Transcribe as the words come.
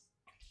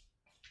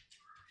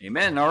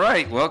Amen. All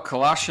right. Well,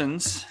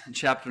 Colossians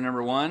chapter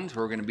number 1 is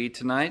where we're going to be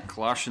tonight.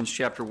 Colossians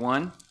chapter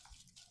 1.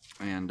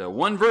 And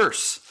one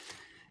verse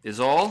is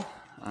all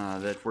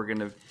that we're going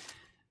to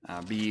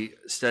be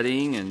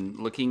studying and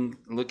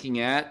looking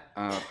at.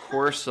 Of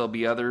course, there'll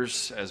be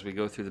others as we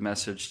go through the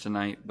message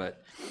tonight,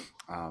 but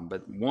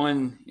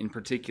one in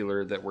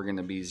particular that we're going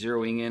to be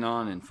zeroing in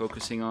on and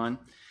focusing on.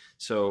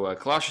 So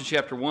Colossians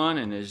chapter 1,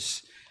 and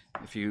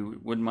if you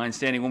wouldn't mind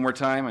standing one more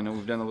time. I know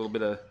we've done a little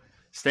bit of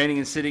standing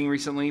and sitting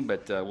recently,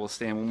 but we'll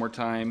stand one more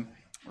time,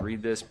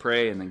 read this,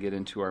 pray, and then get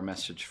into our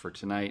message for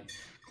tonight.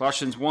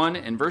 Colossians 1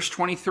 and verse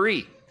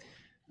 23.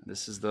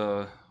 This is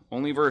the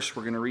only verse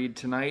we're going to read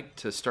tonight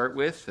to start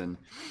with, and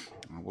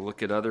we'll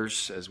look at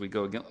others as we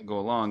go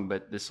along,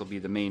 but this will be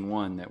the main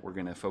one that we're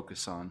going to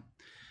focus on.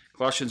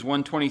 Colossians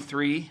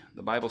 1:23,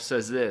 the Bible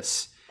says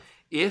this: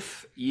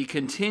 "If ye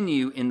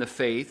continue in the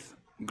faith,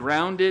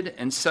 grounded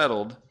and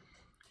settled,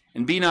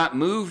 and be not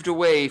moved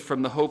away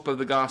from the hope of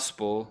the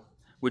gospel,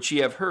 which ye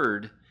have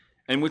heard,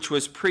 and which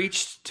was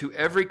preached to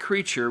every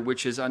creature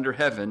which is under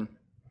heaven,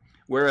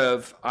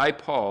 whereof I,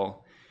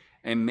 Paul,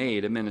 am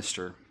made a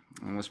minister."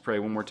 And let's pray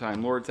one more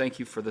time. Lord, thank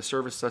you for the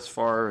service thus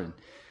far, and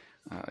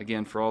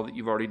again, for all that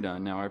you've already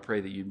done. Now I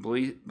pray that you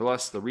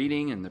bless the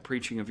reading and the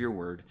preaching of your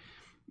word.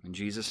 In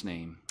Jesus'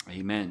 name,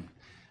 amen.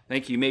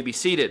 Thank you. You may be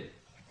seated.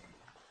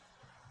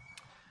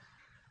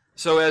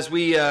 So as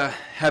we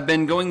have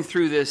been going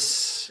through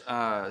this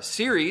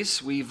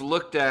series, we've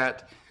looked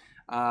at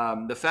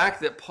the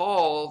fact that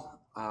Paul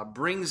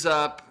brings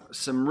up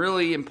some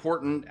really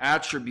important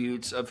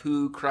attributes of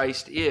who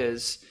Christ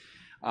is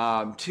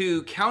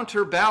to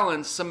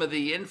counterbalance some of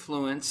the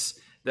influence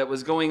that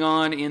was going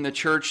on in the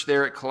church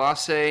there at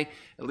Colossae,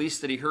 at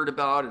least that he heard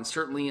about, and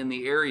certainly in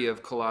the area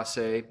of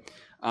Colossae.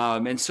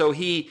 And so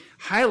he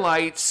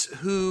highlights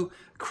who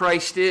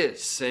Christ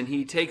is, and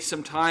he takes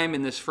some time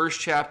in this first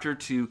chapter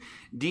to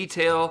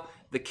detail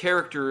the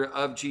character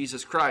of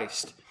Jesus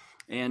Christ.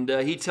 And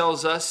he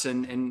tells us,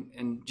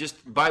 and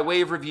just by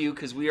way of review,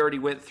 because we already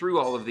went through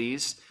all of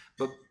these,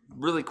 but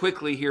really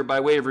quickly here by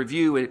way of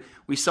review,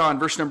 we saw in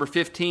verse number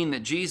 15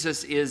 that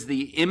Jesus is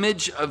the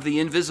image of the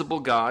invisible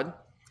God.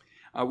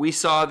 We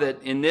saw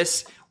that in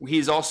this,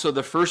 he's also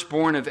the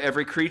firstborn of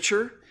every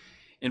creature.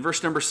 In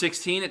verse number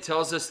 16, it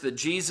tells us that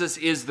Jesus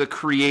is the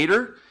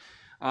creator.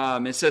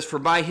 It says, "For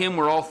by him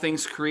were all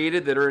things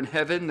created that are in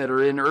heaven, that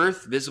are in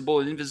earth,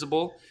 visible and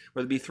invisible,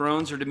 whether it be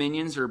thrones or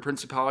dominions or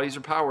principalities or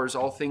powers,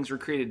 all things were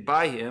created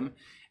by him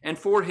and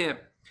for him."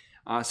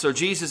 So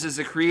Jesus is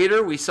the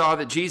creator. We saw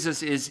that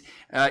Jesus is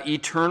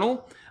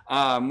eternal.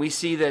 We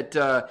see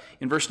that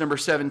in verse number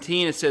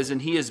 17, it says,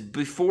 "And he is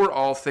before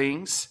all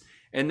things."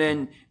 And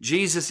then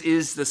Jesus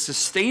is the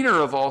sustainer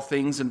of all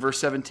things in verse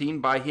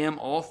 17. By him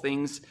all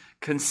things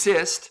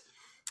consist.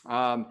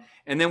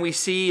 And then we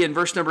see in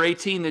verse number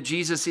 18 that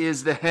Jesus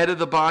is the head of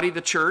the body, the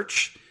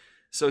church.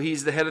 So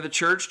he's the head of the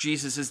church.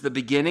 Jesus is the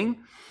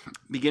beginning,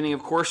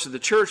 of course, of the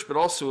church, but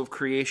also of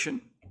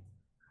creation.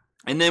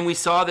 And then we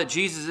saw that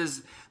Jesus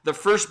is the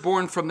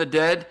firstborn from the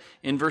dead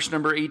in verse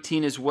number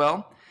 18 as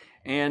well.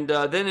 And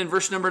then in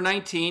verse number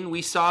 19,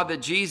 we saw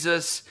that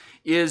Jesus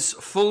is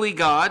fully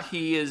God.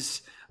 He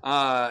is,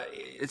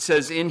 it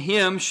says, "In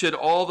him should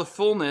all the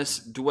fullness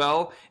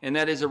dwell," and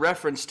that is a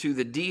reference to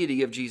the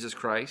deity of Jesus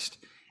Christ.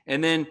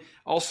 And then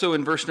also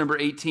in verse number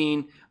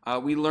 18,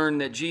 we learn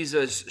that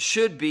Jesus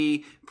should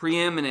be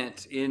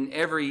preeminent in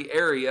every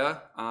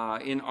area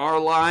in our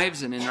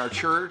lives and in our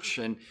church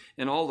and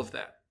all of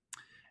that.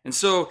 And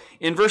so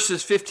in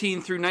verses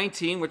 15 through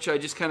 19, which I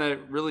just kind of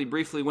really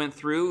briefly went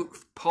through,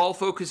 Paul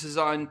focuses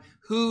on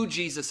who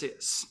Jesus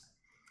is.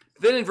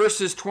 Then in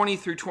verses 20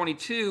 through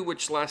 22,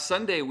 which last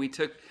Sunday we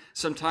took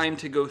some time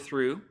to go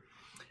through,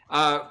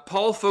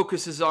 Paul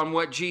focuses on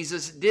what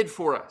Jesus did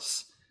for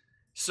us.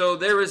 So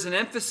there is an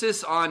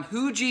emphasis on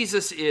who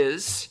Jesus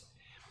is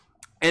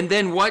and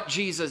then what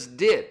Jesus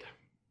did.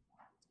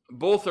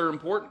 Both are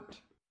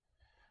important.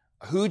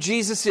 Who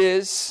Jesus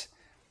is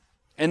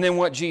and then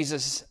what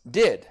Jesus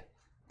did.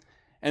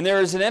 And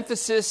there is an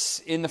emphasis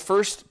in the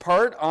first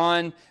part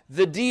on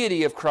the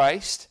deity of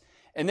Christ.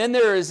 And then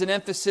there is an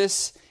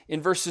emphasis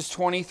in verses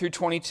 20 through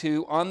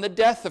 22 on the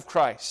death of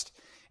Christ.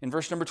 In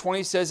verse number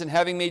 20 it says, "And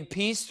having made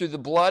peace through the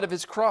blood of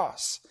his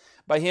cross,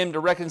 by him to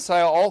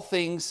reconcile all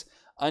things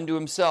unto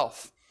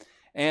himself."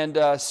 And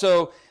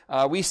so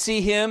we see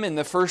him in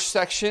the first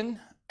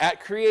section at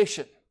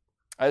creation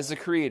as the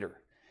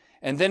creator.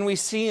 And then we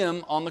see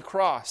him on the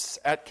cross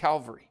at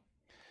Calvary.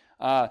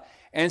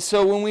 And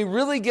so when we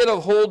really get a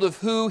hold of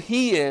who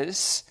he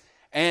is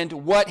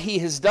and what he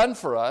has done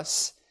for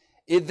us,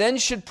 it then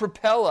should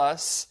propel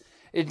us,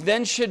 it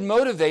then should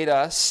motivate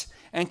us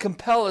and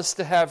compel us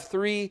to have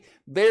three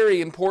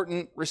very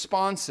important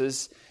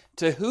responses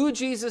to who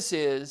Jesus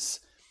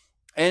is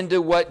and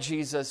to what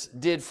Jesus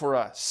did for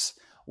us.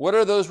 What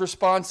are those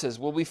responses?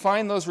 Well, we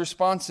find those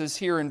responses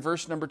here in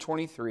verse number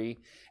 23,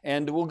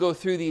 and we'll go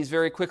through these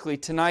very quickly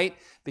tonight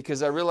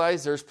because I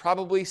realize there's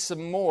probably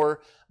some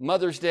more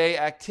Mother's Day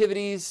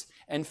activities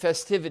and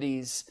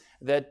festivities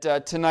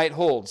that tonight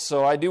holds.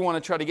 So I do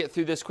want to try to get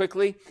through this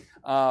quickly.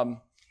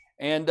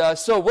 And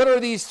so what are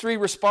these three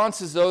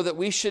responses, though, that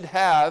we should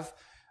have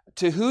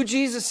to who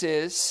Jesus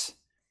is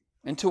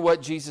and to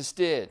what Jesus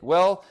did?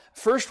 Well,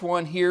 first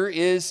one here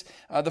is,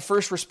 the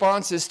first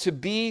response is to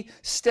be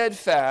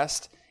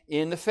steadfast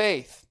in the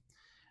faith.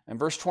 And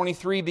verse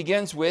 23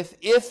 begins with,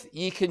 if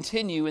ye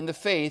continue in the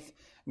faith,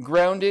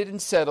 grounded and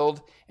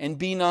settled, and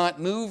be not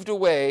moved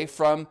away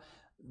from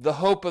the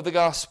hope of the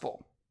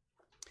gospel.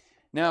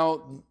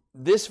 Now,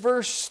 this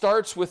verse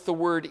starts with the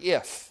word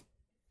if.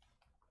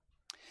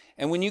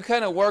 And when you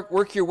kind of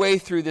work your way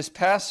through this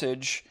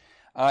passage,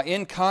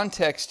 in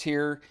context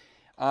here,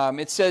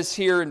 it says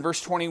here in verse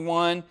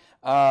 21,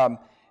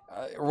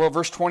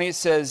 verse 20 it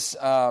says,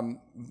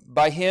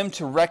 by him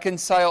to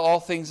reconcile all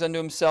things unto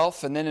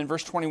himself. And then in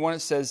verse 21 it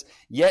says,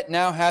 yet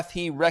now hath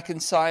he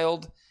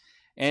reconciled,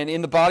 and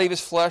in the body of his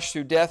flesh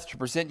through death, to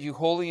present you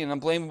holy and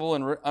unblameable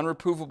and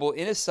unreprovable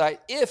in his sight,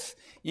 if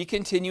ye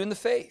continue in the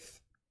faith.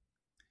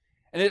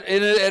 And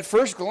at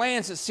first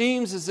glance, it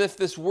seems as if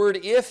this word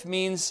if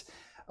means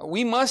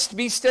we must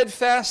be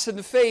steadfast in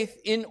the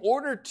faith in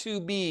order to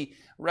be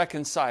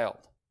reconciled.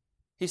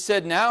 He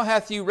said, now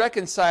hath you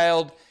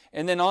reconciled,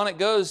 and then on it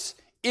goes,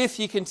 if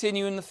ye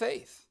continue in the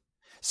faith.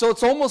 So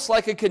it's almost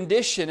like a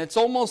condition. It's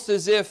almost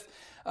as if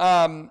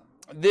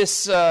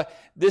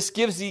this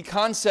gives the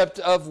concept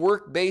of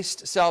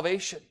work-based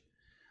salvation,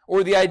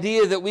 or the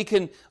idea that we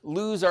can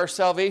lose our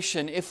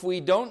salvation if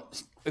we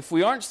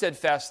aren't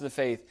steadfast in the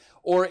faith,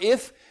 or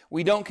if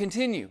we don't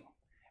continue.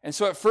 And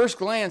so at first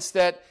glance,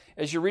 that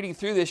as you're reading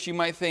through this, you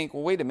might think,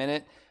 well, wait a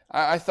minute,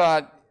 I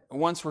thought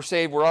once we're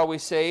saved, we're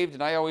always saved,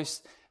 and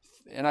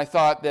I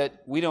thought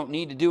that we don't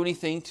need to do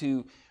anything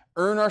to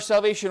earn our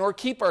salvation or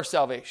keep our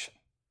salvation.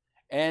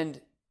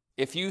 And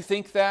if you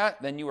think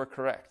that, then you are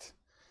correct,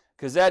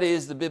 because that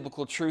is the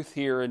biblical truth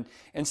here.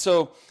 And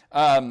so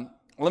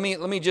let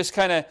me just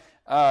kind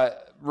of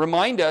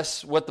remind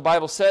us what the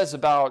Bible says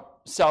about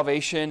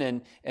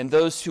salvation and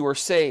those who are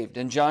saved.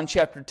 In John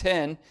chapter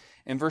 10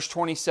 and verse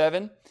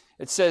 27,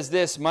 it says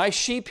this, my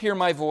sheep hear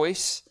my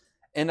voice,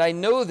 and I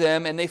know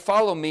them, and they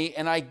follow me,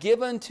 and I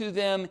give unto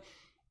them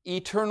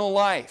eternal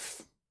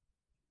life,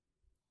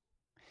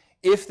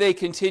 if they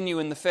continue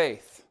in the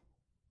faith.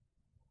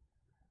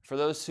 For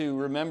those who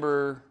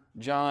remember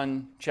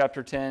John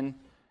chapter 10,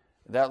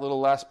 that little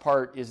last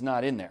part is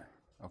not in there,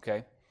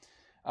 okay?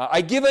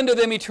 I give unto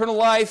them eternal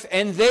life,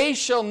 and they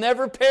shall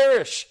never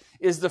perish,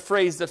 is the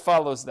phrase that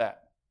follows that.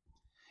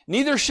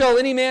 Neither shall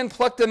any man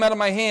pluck them out of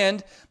my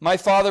hand. My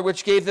Father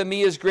which gave them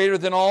me is greater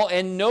than all,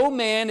 and no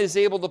man is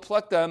able to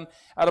pluck them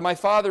out of my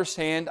Father's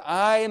hand.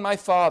 I and my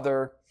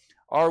Father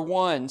are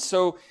one.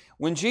 So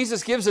when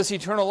Jesus gives us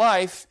eternal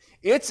life,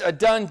 it's a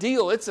done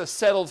deal. It's a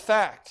settled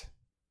fact.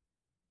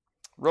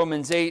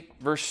 Romans 8,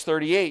 verse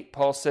 38,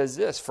 Paul says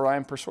this, for I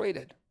am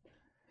persuaded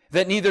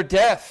that neither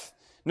death,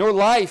 nor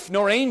life,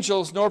 nor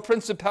angels, nor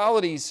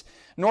principalities,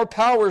 nor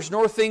powers,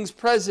 nor things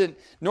present,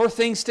 nor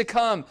things to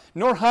come,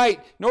 nor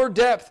height, nor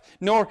depth,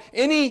 nor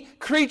any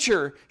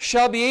creature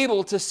shall be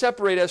able to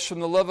separate us from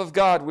the love of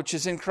God, which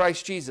is in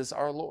Christ Jesus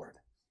our Lord.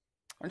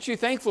 Aren't you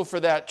thankful for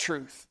that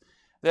truth?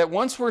 That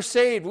once we're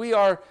saved, we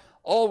are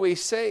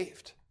always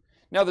saved.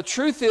 Now, the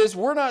truth is,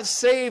 we're not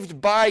saved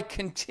by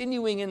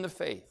continuing in the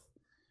faith.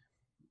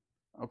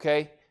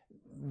 Okay?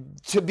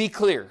 To be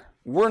clear,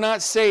 we're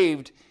not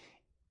saved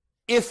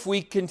if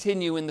we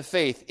continue in the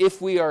faith,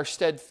 if we are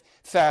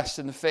steadfast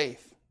in the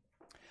faith.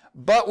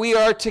 But we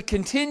are to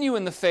continue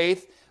in the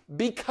faith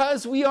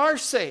because we are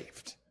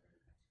saved,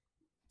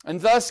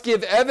 and thus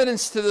give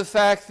evidence to the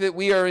fact that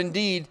we are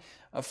indeed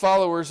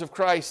followers of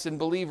Christ and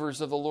believers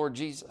of the Lord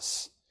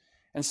Jesus.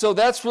 And so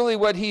that's really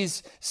what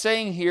he's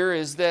saying here,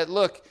 is that,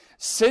 look,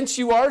 since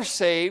you are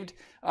saved,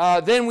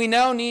 then we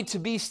now need to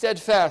be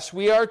steadfast.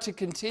 We are to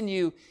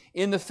continue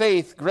in the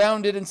faith,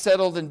 grounded and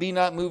settled, and be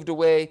not moved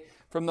away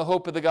from the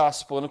hope of the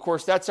gospel. And of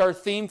course, that's our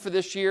theme for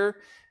this year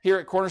here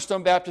at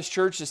Cornerstone Baptist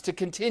Church, is to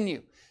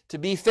continue, to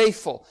be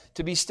faithful,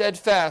 to be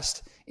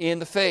steadfast in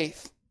the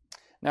faith.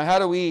 Now,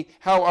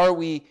 how are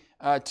we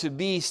to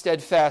be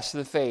steadfast in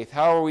the faith?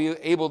 How are we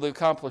able to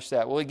accomplish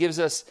that? Well, it gives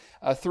us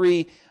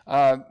three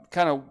kind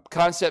of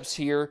concepts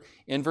here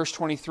in verse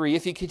 23.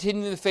 If you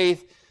continue in the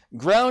faith,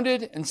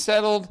 grounded and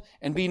settled,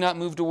 and be not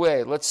moved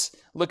away. Let's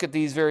look at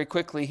these very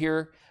quickly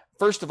here.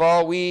 First of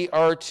all, we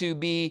are to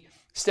be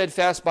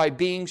steadfast by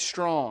being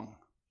strong,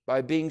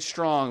 by being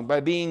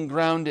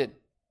grounded.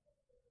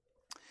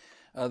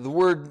 The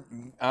word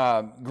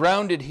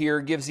grounded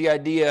here gives the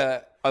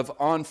idea of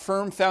on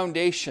firm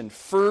foundation,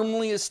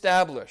 firmly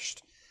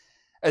established.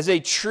 As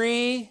a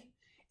tree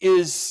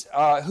is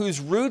whose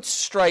roots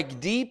strike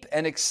deep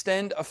and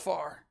extend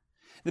afar.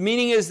 The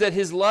meaning is that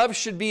his love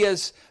should be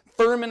as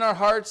firm in our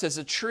hearts as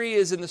a tree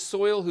is in the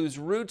soil, whose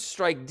roots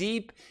strike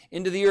deep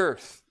into the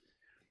earth.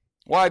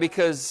 Why?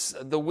 Because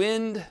the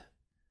winds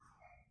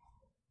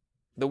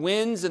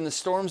and the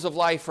storms of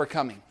life are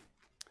coming.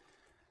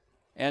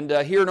 And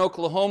here in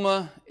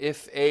Oklahoma,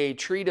 if a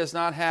tree does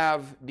not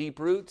have deep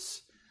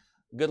roots,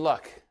 good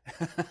luck.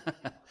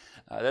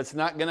 It's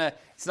not gonna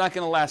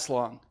last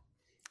long,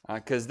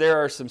 because there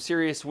are some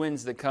serious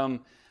winds that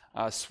come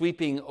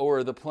sweeping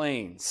o'er the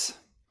plains.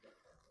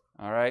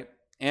 All right?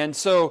 And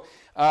so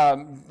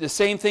the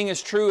same thing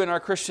is true in our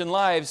Christian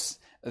lives.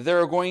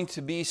 There are going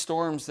to be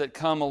storms that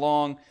come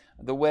along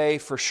the way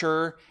for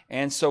sure.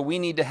 And so we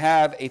need to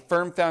have a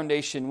firm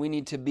foundation. We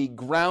need to be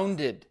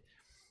grounded.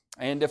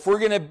 And if we're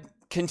going to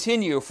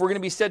continue, if we're going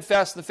to be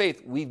steadfast in the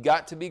faith, we've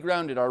got to be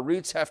grounded. Our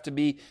roots have to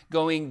be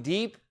going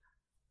deep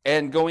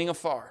and going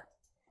afar.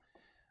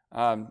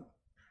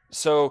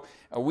 So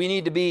we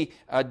need to be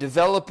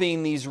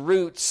developing these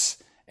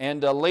roots.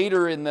 And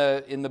later in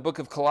the book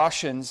of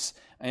Colossians,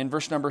 in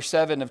verse number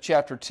 7 of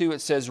chapter 2, it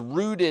says,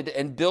 rooted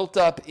and built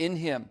up in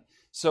him.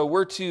 So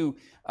we're to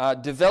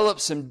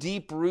develop some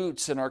deep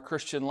roots in our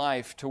Christian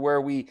life to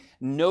where we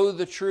know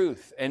the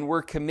truth and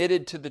we're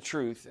committed to the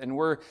truth and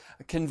we're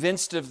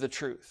convinced of the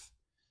truth.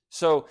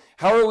 So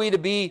how are we to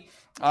be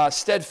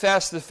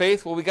steadfast in the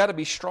faith? Well, we got to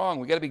be strong.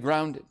 We got to be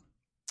grounded.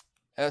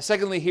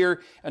 Secondly,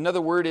 here, another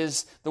word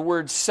is the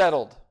word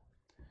settled.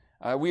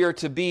 We are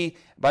to be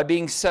by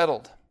being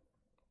settled.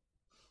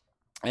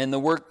 And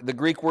the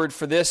Greek word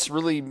for this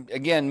really,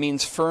 again,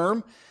 means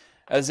firm,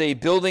 as a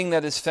building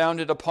that is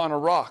founded upon a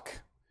rock.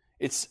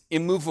 It's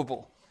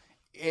immovable.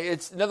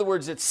 In other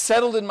words, it's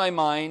settled in my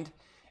mind,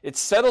 it's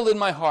settled in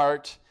my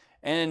heart,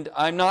 and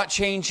I'm not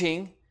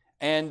changing.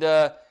 And,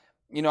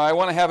 I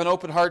want to have an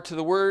open heart to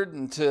the Word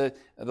and to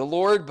the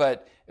Lord,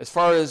 but as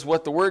far as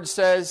what the Word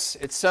says,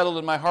 it's settled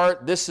in my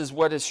heart. This is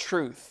what is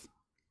truth.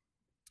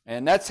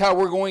 And that's how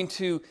we're going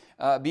to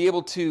be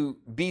able to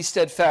be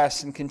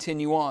steadfast and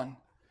continue on.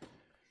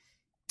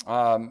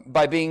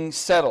 By being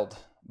settled,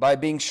 by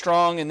being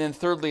strong, and then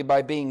thirdly,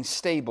 by being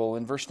stable.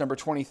 In verse number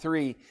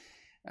 23,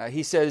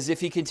 he says,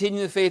 if ye continue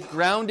in the faith,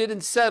 grounded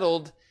and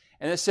settled,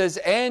 and it says,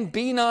 and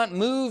be not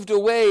moved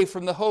away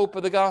from the hope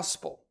of the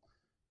gospel.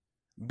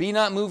 Be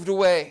not moved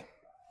away.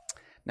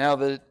 Now,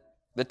 the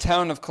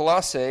town of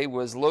Colossae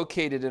was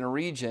located in a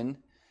region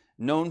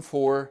known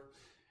for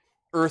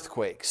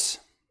earthquakes.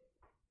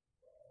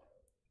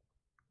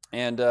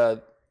 And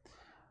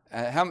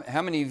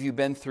how many of you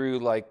been through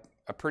like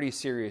a pretty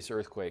serious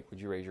earthquake?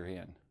 Would you raise your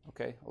hand?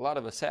 Okay, a lot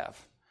of us have.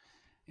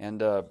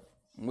 And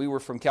we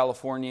were from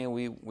California.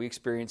 We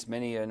experienced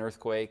many an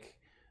earthquake,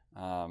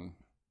 and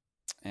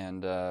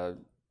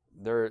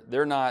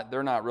they're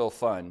not real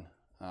fun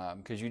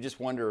because you just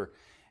wonder,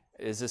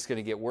 is this going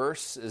to get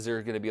worse? Is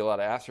there going to be a lot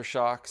of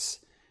aftershocks?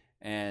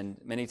 And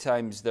many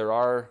times there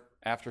are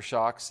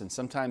aftershocks, and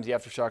sometimes the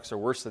aftershocks are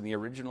worse than the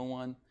original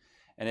one,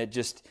 and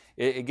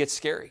it gets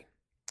scary.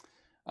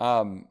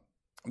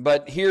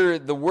 But here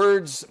the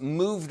words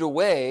moved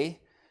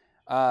away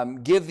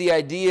give the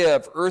idea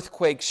of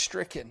earthquake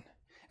stricken.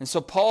 And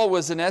so Paul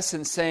was in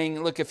essence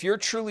saying, look, if you're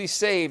truly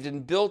saved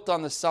and built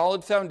on the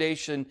solid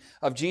foundation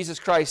of Jesus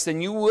Christ,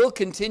 then you will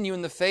continue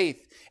in the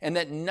faith and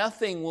that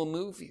nothing will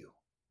move you.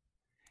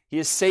 He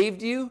has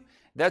saved you.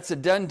 That's a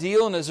done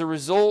deal. And as a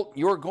result,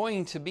 you're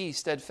going to be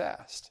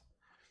steadfast.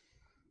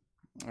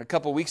 A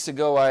couple weeks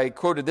ago, I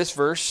quoted this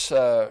verse,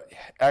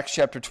 Acts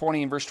chapter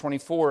 20 and verse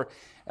 24,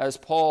 as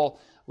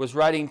Paul was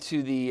writing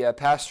to the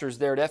pastors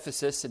there at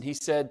Ephesus, and he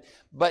said,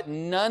 but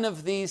none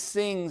of these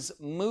things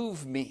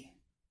move me.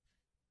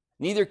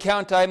 Neither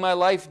count I my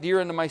life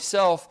dear unto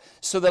myself,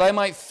 so that I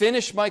might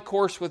finish my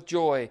course with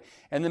joy,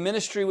 and the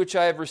ministry which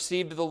I have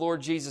received of the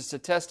Lord Jesus to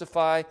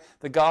testify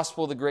the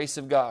gospel of the grace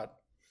of God.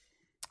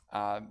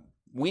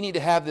 We need to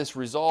have this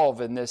resolve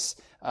and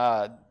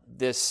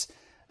this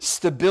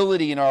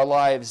stability in our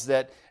lives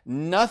that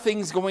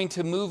nothing's going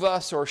to move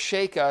us or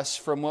shake us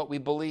from what we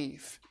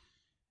believe.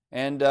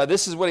 And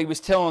this is what he was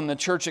telling the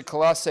church at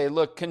Colossae.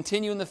 Look,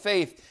 continue in the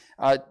faith.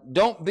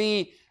 Don't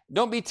be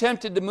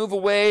tempted to move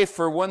away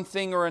for one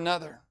thing or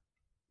another.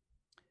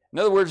 In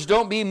other words,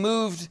 don't be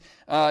moved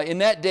in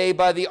that day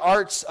by the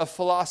arts of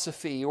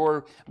philosophy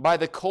or by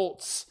the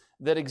cults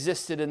that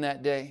existed in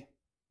that day.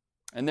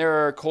 And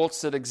there are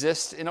cults that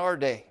exist in our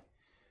day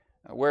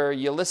where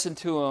you listen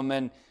to them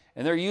and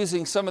they're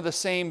using some of the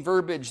same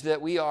verbiage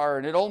that we are,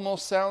 and it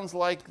almost sounds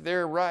like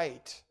they're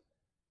right.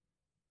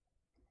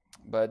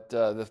 But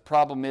the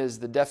problem is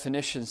the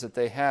definitions that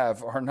they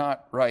have are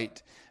not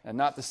right and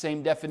not the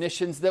same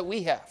definitions that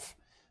we have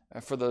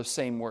for those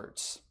same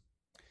words.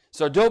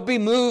 So don't be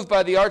moved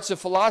by the arts of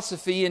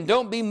philosophy and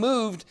don't be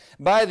moved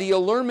by the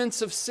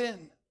allurements of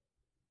sin.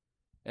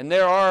 And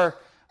there are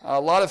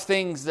a lot of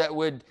things that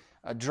would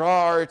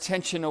draw our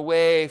attention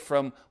away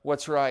from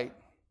what's right,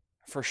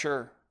 for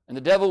sure. And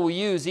the devil will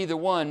use either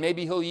one.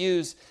 Maybe he'll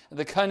use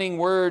the cunning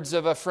words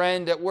of a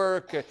friend at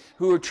work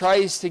who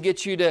tries to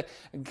get you to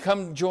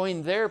come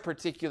join their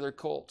particular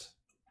cult.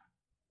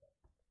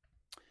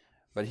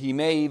 But he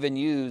may even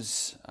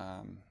use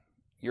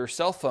your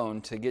cell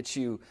phone to get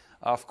you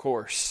off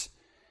course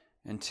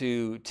and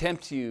to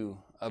tempt you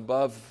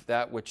above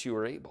that which you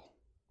are able.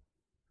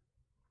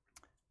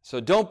 So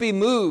don't be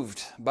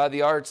moved by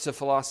the arts of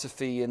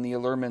philosophy and the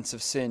allurements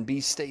of sin. Be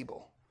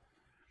stable.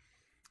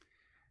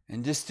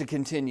 And just to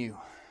continue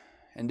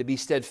and to be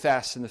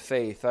steadfast in the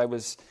faith. I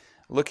was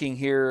looking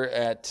here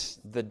at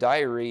the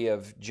diary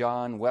of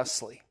John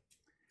Wesley.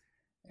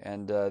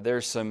 And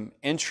there's some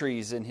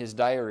entries in his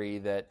diary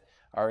that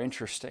are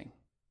interesting.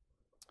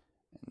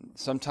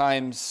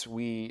 Sometimes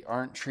we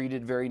aren't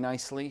treated very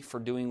nicely for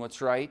doing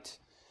what's right,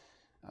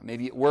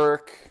 maybe at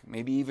work,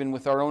 maybe even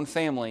with our own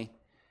family,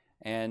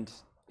 and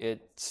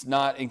it's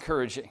not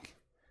encouraging.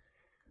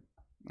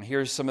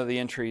 Here's some of the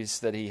entries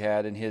that he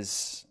had in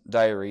his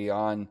diary.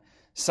 On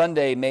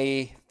Sunday,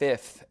 May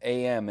 5th,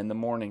 a.m. in the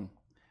morning,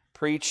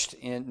 preached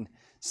in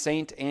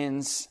St.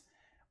 Anne's,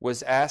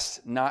 was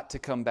asked not to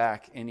come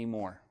back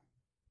anymore.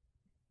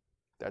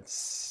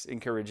 That's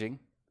encouraging.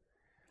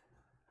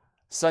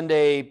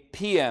 Sunday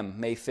p.m.,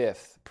 May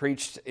 5th,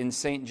 preached in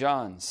St.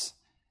 John's.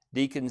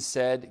 Deacons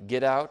said,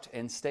 get out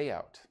and stay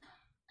out.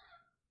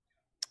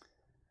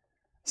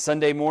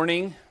 Sunday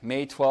morning,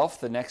 May 12th,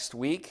 the next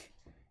week,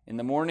 in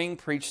the morning,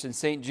 preached in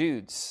St.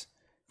 Jude's.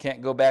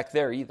 Can't go back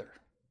there either.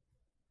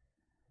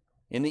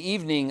 In the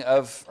evening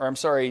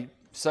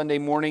Sunday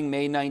morning,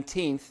 May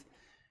 19th,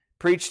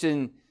 preached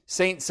in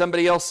St.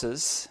 somebody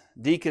else's.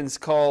 Deacons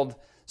called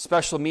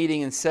special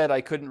meeting and said I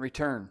couldn't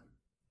return.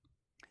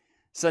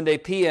 Sunday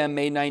p.m.,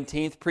 May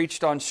 19th,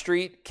 preached on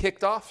street,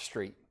 kicked off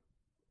street.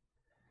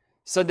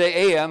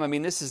 Sunday a.m.,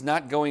 this is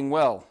not going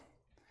well.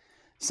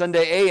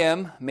 Sunday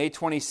a.m., May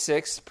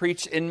 26th,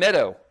 preached in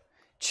Meadow,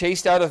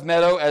 chased out of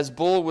Meadow as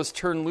bull was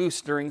turned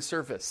loose during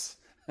service.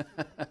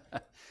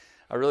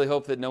 I really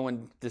hope that no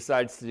one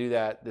decides to do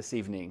that this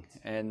evening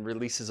and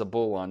releases a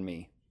bull on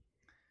me.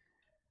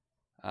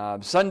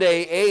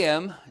 Sunday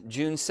a.m.,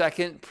 June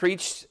 2nd,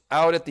 preached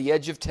out at the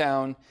edge of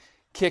town,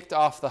 kicked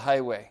off the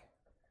highway.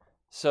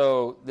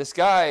 So this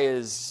guy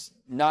is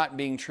not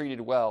being treated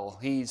well.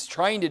 He's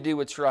trying to do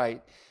what's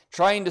right,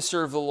 trying to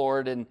serve the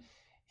Lord, and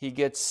he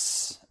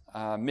gets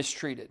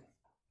mistreated.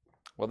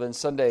 Well, then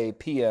Sunday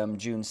p.m.,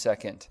 June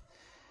 2nd,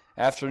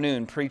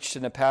 afternoon, preached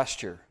in a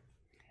pasture,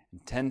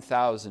 and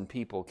 10,000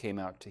 people came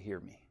out to hear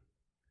me.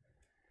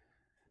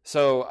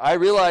 So I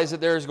realize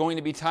that there's going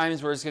to be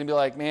times where it's going to be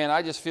like, man,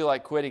 I just feel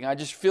like quitting. I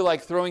just feel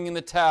like throwing in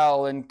the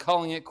towel and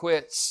calling it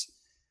quits.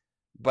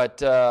 But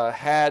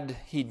had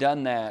he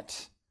done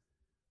that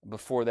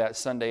before that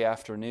Sunday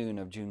afternoon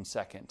of June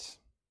 2nd,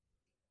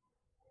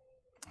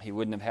 he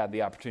wouldn't have had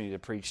the opportunity to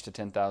preach to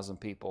 10,000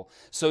 people.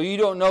 So you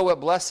don't know what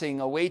blessing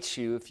awaits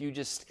you if you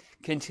just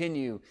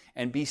continue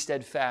and be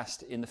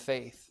steadfast in the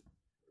faith.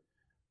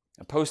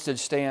 Postage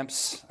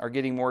stamps are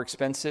getting more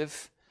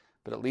expensive,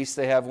 but at least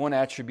they have one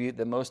attribute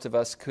that most of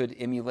us could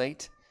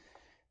emulate.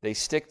 They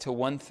stick to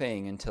one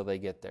thing until they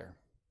get there.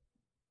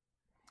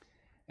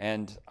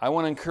 And I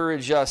want to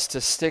encourage us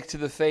to stick to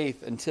the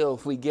faith until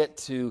we get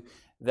to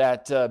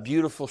that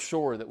beautiful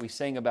shore that we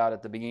sang about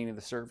at the beginning of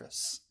the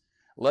service.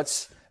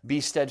 Let's be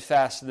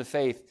steadfast in the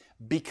faith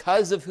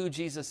because of who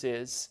Jesus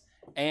is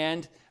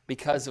and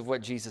because of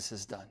what Jesus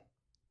has done.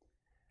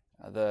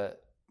 The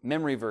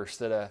memory verse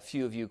that a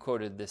few of you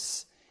quoted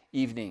this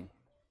evening,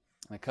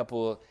 and a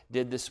couple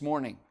did this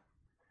morning.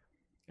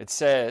 It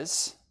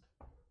says,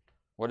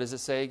 what does it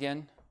say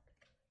again?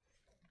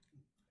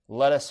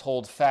 Let us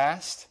hold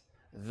fast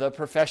the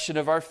profession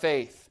of our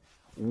faith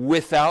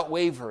without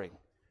wavering,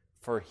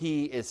 for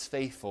he is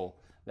faithful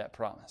that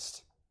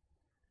promised.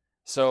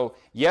 So,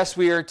 yes,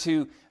 we are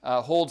to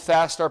hold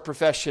fast our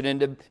profession and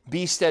to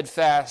be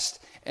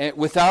steadfast and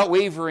without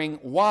wavering.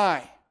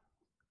 Why?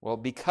 Well,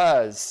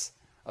 because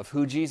of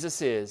who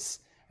Jesus is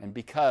and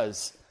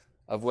because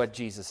of what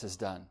Jesus has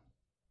done.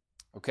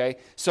 Okay?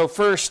 So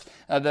first,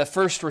 the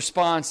first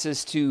response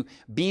is to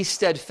be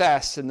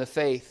steadfast in the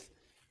faith.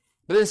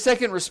 But the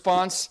second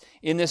response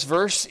in this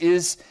verse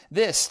is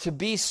this, to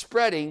be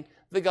spreading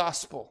the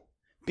gospel.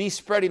 Be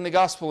spreading the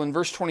gospel. In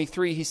verse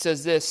 23, he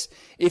says this,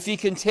 if ye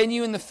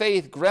continue in the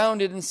faith,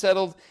 grounded and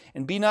settled,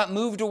 and be not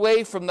moved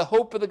away from the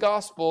hope of the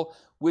gospel,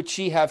 which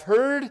ye have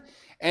heard,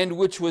 and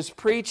which was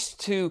preached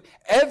to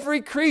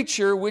every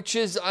creature which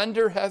is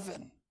under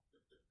heaven.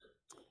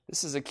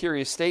 This is a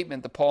curious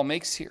statement that Paul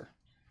makes here.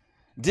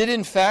 Did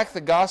in fact the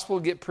gospel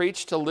get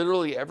preached to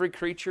literally every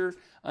creature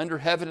under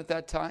heaven at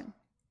that time?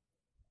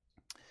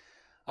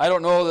 I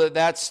don't know that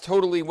that's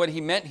totally what he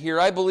meant here.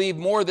 I believe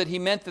more that he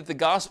meant that the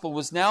gospel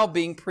was now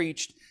being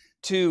preached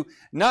to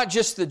not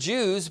just the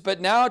Jews, but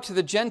now to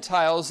the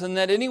Gentiles, and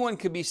that anyone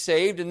could be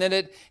saved, and that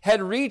it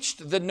had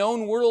reached the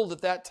known world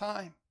at that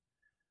time.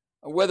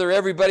 Whether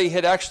everybody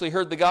had actually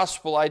heard the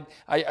gospel,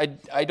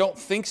 I don't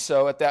think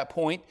so at that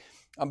point.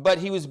 But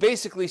he was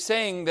basically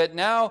saying that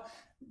now,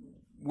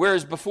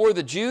 whereas before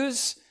the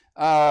Jews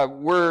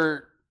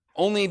were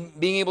only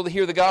being able to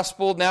hear the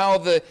gospel,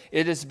 now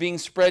it is being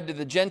spread to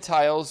the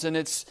Gentiles, and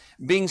it's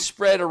being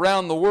spread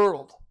around the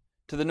world,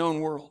 to the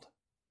known world.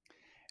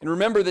 And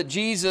remember that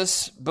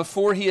Jesus,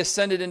 before he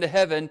ascended into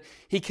heaven,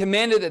 he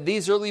commanded that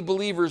these early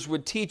believers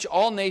would teach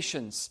all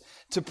nations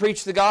to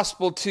preach the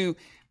gospel to,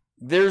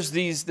 there's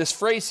this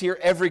phrase here,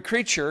 every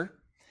creature,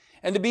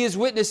 and to be his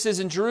witnesses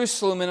in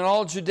Jerusalem and in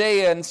all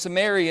Judea and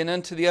Samaria and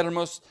unto the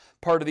uttermost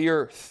part of the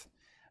earth.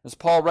 As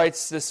Paul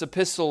writes this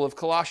epistle of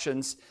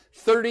Colossians,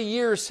 30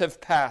 years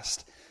have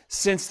passed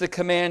since the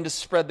command to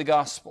spread the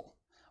gospel.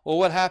 Well,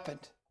 what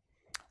happened?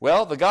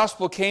 Well, the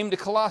gospel came to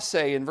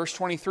Colossae. In verse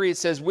 23, it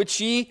says,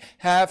 which ye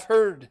have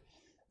heard.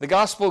 The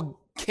gospel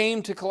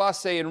came to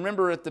Colossae. And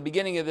remember, at the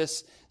beginning of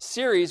this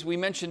series, we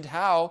mentioned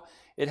how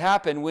it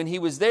happened. When he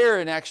was there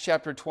in Acts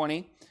chapter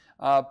 20,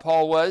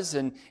 Paul was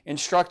and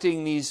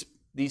instructing these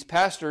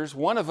pastors.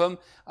 One of them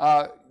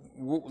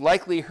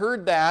likely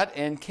heard that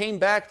and came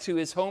back to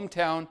his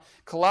hometown,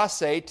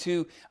 Colossae,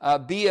 to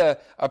be a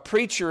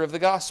preacher of the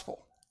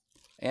gospel.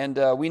 And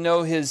we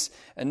know his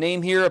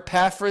name here,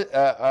 Epaphras,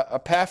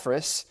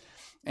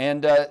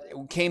 and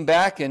came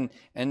back and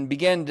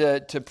began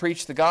to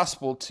preach the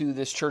gospel to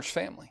this church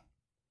family.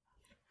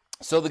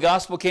 So the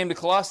gospel came to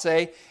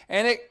Colossae,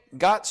 and it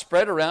got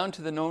spread around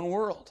to the known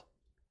world.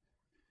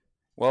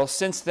 Well,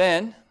 since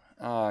then,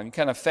 you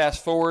kind of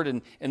fast forward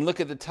and look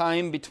at the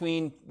time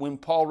between when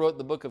Paul wrote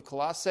the book of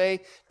Colossae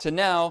to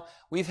now,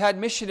 we've had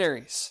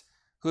missionaries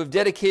who have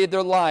dedicated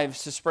their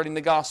lives to spreading the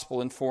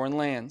gospel in foreign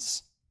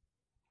lands.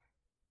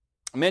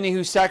 Many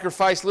who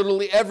sacrificed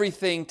literally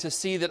everything to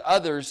see that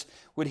others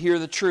would hear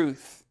the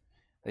truth.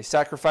 They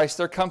sacrificed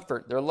their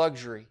comfort, their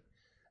luxury,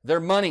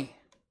 their money,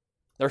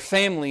 their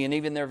family, and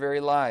even their very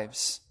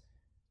lives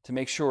to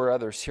make sure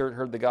others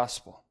heard the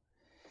gospel.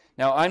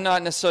 Now, I'm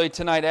not necessarily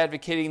tonight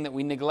advocating that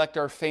we neglect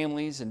our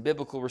families and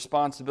biblical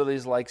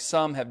responsibilities like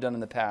some have done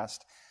in the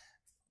past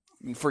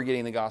for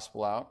getting the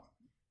gospel out.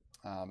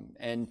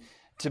 And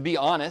to be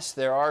honest,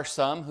 there are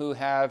some who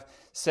have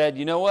said,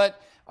 you know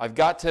what, I've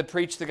got to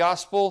preach the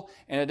gospel,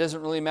 and it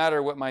doesn't really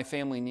matter what my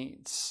family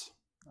needs.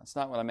 That's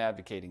not what I'm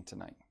advocating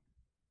tonight.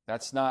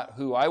 That's not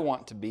who I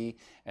want to be,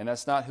 and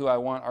that's not who I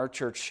want our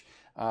church,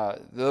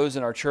 those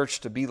in our church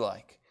to be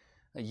like.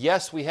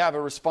 Yes, we have a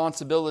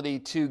responsibility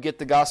to get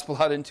the gospel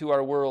out into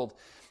our world,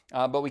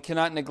 but we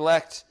cannot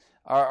neglect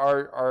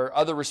our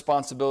other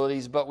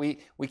responsibilities, but we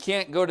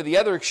can't go to the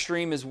other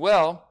extreme as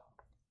well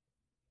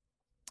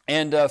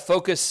and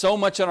focus so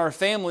much on our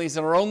families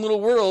and our own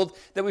little world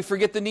that we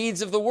forget the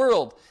needs of the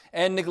world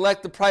and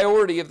neglect the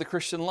priority of the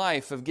Christian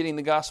life of getting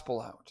the gospel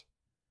out.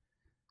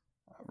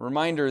 A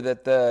reminder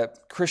that the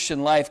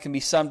Christian life can be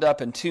summed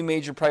up in two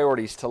major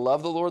priorities: to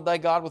love the Lord thy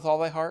God with all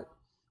thy heart,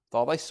 with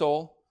all thy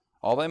soul,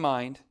 all thy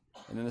mind.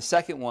 And then the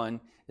second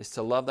one is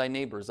to love thy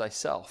neighbor as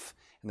thyself.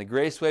 And the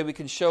greatest way we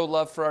can show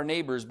love for our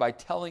neighbors by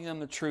telling them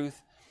the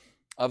truth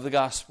of the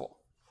gospel.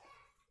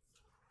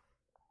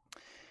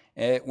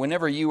 If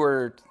you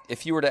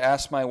were to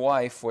ask my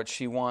wife what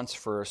she wants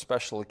for a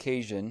special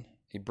occasion,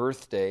 a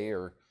birthday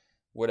or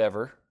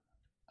whatever,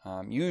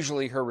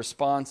 usually her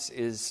response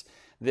is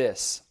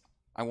this: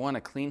 I want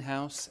a clean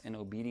house and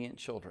obedient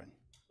children.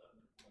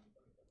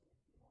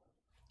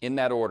 In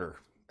that order.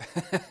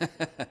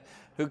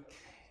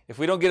 If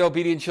we don't get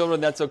obedient children,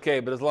 that's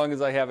okay, but as long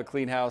as I have a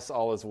clean house,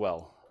 all is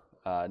well.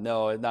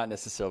 No, not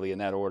necessarily in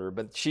that order,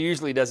 but she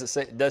usually does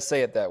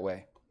say it that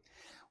way.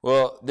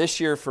 Well, this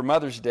year for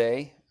Mother's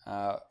Day,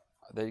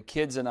 the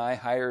kids and I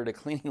hired a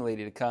cleaning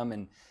lady to come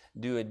and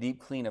do a deep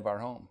clean of our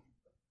home.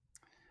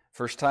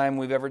 First time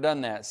we've ever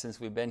done that since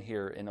we've been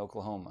here in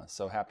Oklahoma,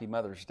 so happy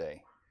Mother's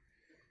Day.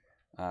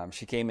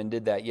 She came and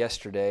did that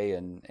yesterday,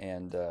 and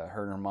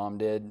her and her mom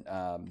did,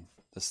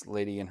 this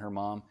lady and her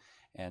mom,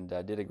 and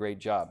did a great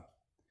job.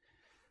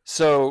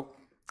 So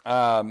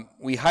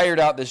we hired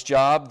out this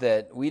job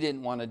that we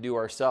didn't want to do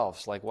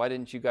ourselves. Like, why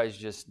didn't you guys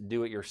just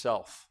do it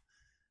yourself?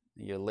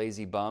 You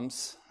lazy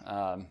bums.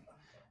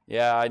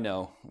 Yeah, I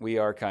know. We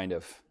are kind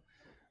of.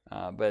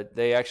 But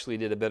they actually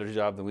did a better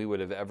job than we would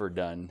have ever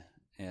done.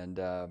 And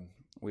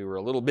we were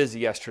a little busy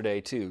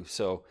yesterday, too.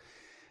 So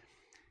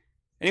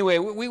anyway,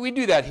 we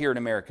do that here in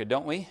America,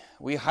 don't we?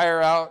 We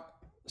hire out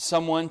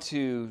someone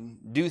to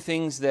do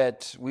things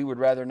that we would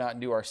rather not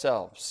do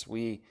ourselves.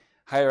 We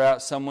hire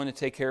out someone to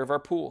take care of our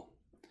pool.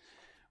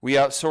 We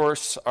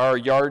outsource our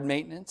yard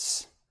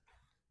maintenance.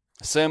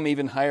 Some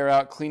even hire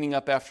out cleaning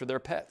up after their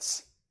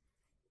pets.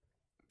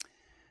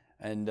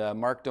 And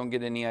Mark, don't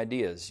get any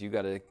ideas. You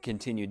got to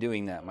continue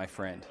doing that, my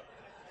friend.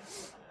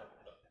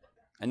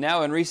 And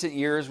now in recent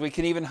years, we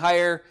can even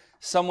hire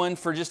someone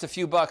for just a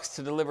few bucks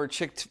to deliver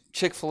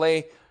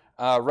Chick-fil-A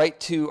right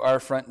to our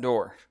front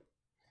door.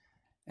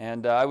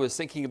 And I was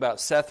thinking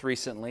about Seth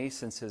recently,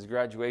 since his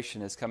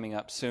graduation is coming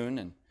up soon.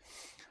 And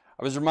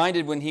I was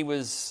reminded when he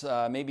was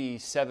maybe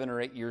 7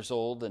 or 8 years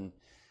old, and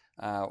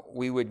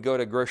we would go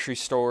to grocery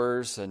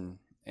stores, and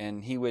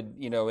he would,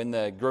 in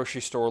the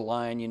grocery store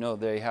line,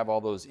 they have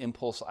all those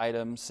impulse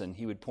items, and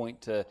he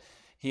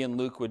and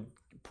Luke would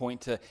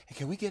point to, hey,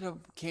 can we get a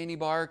candy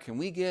bar? Can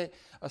we get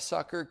a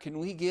sucker? Can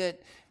we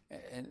get,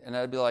 and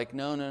I'd be like,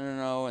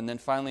 no. And then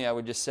finally I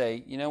would just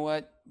say, you know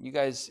what, you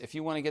guys, if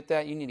you want to get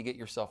that, you need to get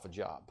yourself a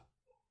job.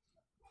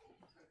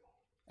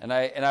 And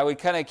I would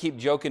kind of keep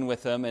joking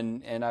with them,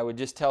 and I would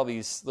just tell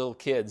these little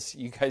kids,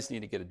 you guys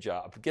need to get a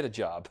job. Get a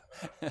job.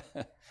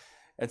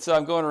 And so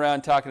I'm going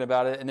around talking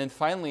about it. And then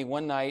finally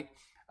one night,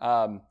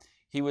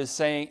 he was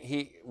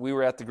saying, we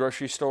were at the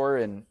grocery store,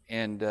 and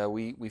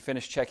we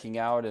finished checking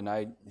out, and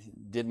I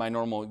did my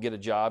normal get a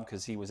job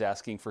because he was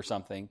asking for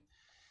something.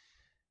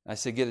 I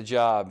said, get a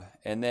job.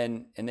 And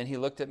then he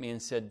looked at me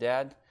and said,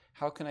 Dad,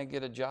 how can I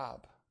get a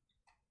job?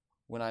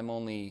 when I'm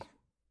only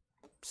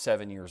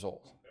 7 years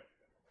old.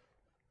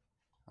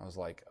 I was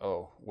like,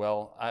 oh,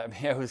 well, I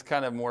mean, it was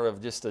kind of more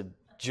of just a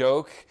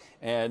joke,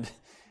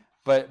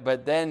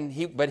 but then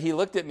he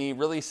looked at me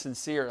really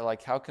sincere,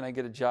 like, how can I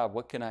get a job?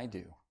 What can I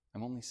do?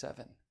 I'm only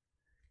 7.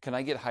 Can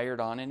I get hired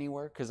on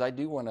anywhere? Because I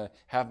do want to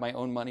have my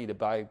own money to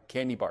buy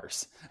candy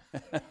bars.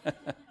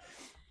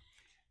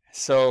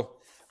 So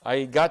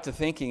I got to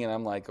thinking, and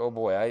I'm like, oh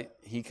boy,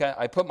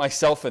 I put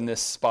myself in this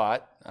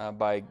spot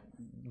by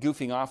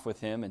goofing off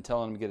with him and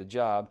telling him to get a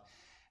job.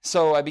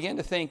 So I began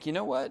to think, you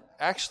know what?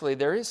 Actually,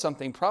 there is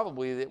something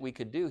probably that we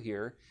could do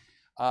here,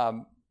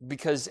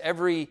 because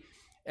every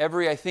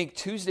I think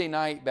Tuesday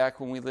night back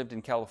when we lived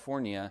in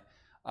California,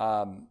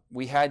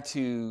 we had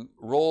to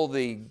roll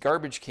the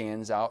garbage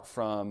cans out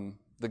from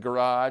the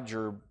garage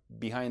or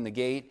behind the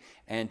gate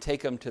and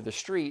take them to the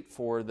street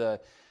for the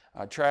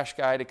trash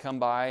guy to come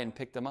by and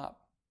pick them up.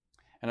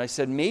 And I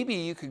said, maybe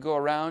you could go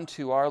around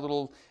to our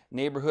little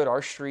neighborhood,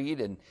 our street,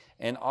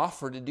 and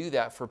offer to do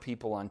that for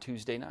people on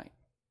Tuesday night.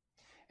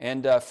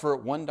 And for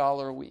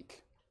 $1 a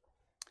week.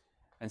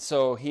 And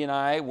so he and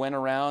I went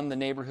around the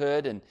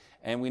neighborhood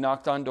and we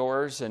knocked on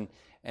doors and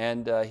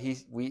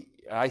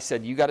I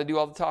said, you got to do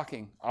all the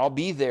talking. I'll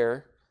be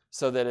there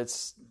so that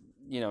it's,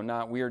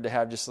 not weird to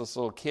have just this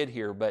little kid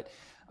here, but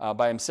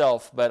by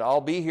himself. But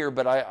I'll be here,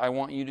 but I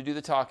want you to do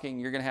the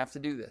talking. You're going to have to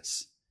do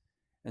this.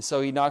 And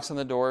so he knocks on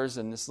the doors,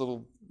 and this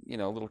little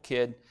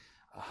kid,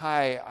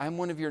 hi, I'm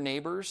one of your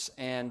neighbors,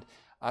 and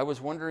I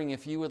was wondering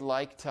if you would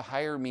like to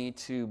hire me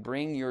to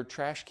bring your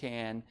trash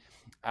can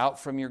out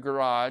from your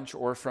garage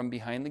or from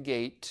behind the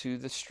gate to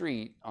the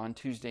street on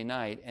Tuesday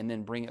night, and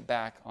then bring it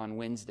back on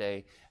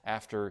Wednesday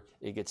after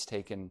it gets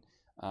taken,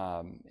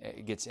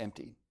 it gets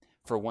emptied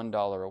for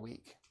 $1 a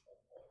week.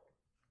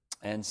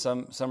 And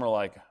some are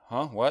like,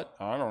 huh, what?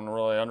 I don't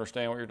really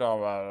understand what you're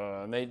talking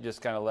about. And they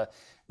just kind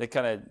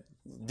of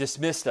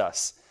dismissed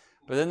us.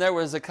 But then there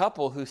was a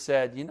couple who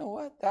said, you know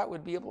what? That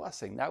would be a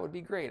blessing. That would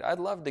be great. I'd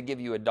love to give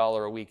you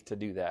 $1 a week to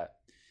do that.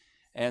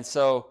 And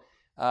so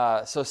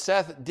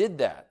Seth did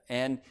that,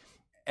 and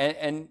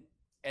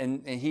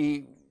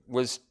he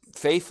was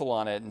faithful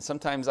on it. And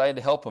sometimes I had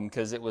to help him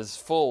because it was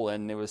full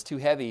and it was too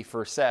heavy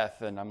for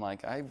Seth. And I'm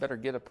like, I better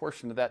get a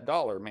portion of that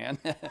 $1, man.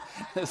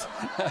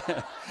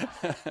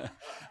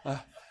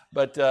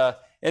 But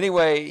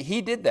anyway,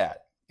 he did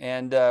that,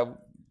 and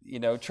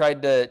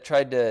tried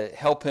to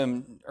help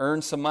him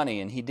earn some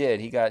money, and he did.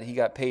 He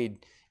got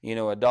paid,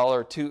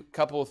 $1,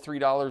 couple of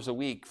 $3 a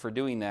week for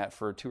doing that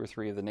for 2 or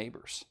 3 of the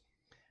neighbors.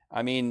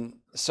 I mean,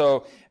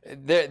 so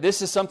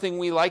this is something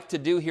we like to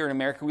do here in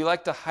America. We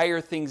like to hire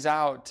things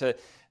out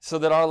so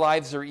that our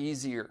lives are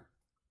easier.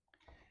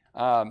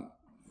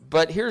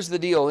 But here's the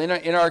deal: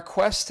 in our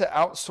quest to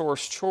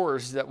outsource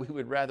chores that we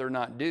would rather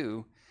not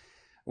do,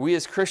 we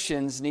as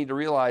Christians need to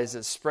realize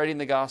that spreading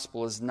the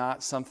gospel is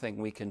not something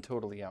we can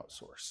totally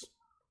outsource.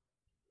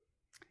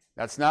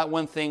 That's not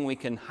one thing we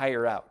can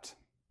hire out.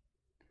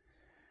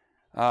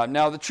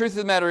 Now, the truth of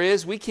the matter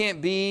is, we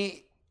can't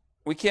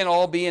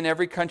all be in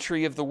every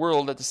country of the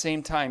world at the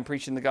same time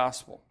preaching the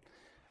gospel.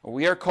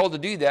 We are called to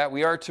do that.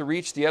 We are to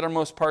reach the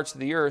uttermost parts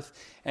of the earth.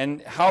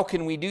 And how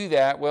can we do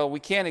that? Well, we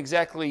can't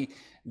exactly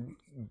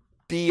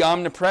be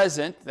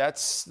omnipresent.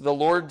 That's the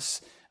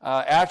Lord's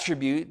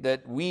attribute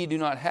that we do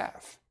not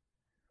have.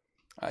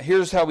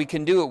 Here's how we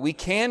can do it. We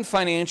can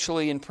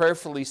financially and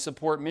prayerfully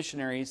support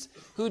missionaries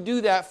who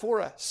do that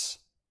for us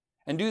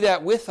and do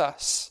that with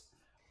us.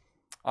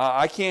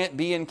 I can't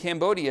be in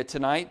Cambodia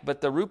tonight,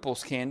 but the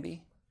Rupels can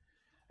be.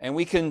 And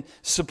we can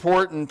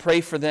support and pray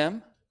for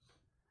them.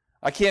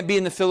 I can't be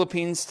in the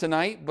Philippines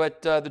tonight,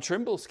 but the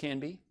Trimbles can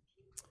be.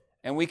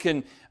 And we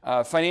can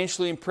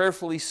financially and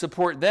prayerfully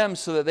support them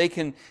so that they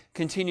can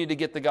continue to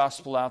get the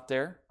gospel out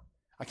there.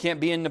 I can't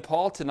be in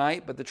Nepal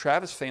tonight, but the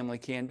Travis family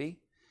can be.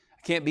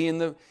 I can't be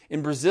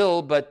in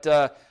Brazil, but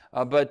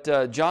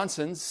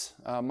Johnson's,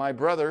 my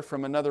brother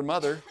from another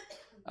mother,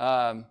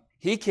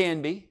 he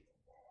can be,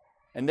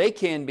 and they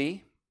can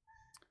be.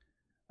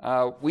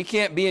 We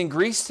can't be in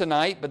Greece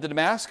tonight, but the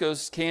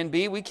Damascus can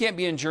be. We can't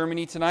be in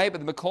Germany tonight,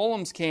 but the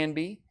McCollums can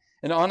be,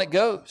 and on it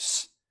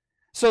goes.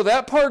 So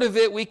that part of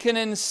it we can,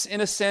 in a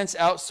sense,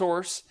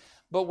 outsource.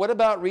 But what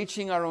about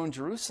reaching our own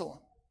Jerusalem?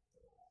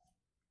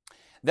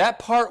 That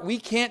part, we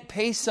can't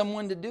pay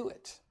someone to do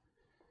it.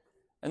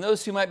 And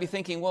those who might be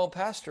thinking, well,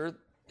 Pastor,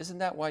 isn't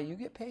that why you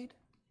get paid?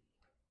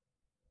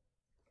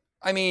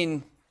 I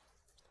mean,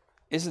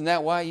 isn't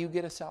that why you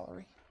get a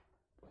salary?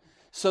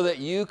 So that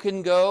you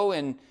can go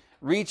and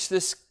reach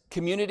this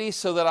community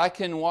so that I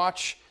can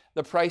watch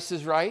The Price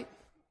is Right?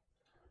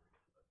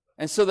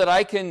 And so that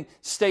I can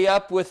stay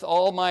up with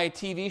all my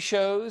TV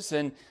shows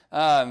and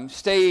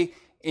stay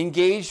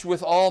engaged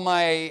with all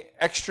my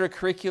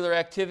extracurricular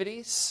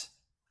activities?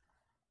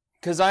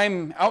 Because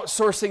I'm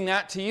outsourcing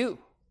that to you.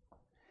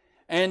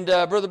 And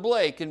Brother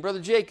Blake and Brother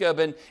Jacob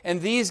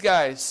and these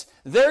guys,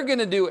 they're going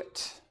to do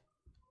it.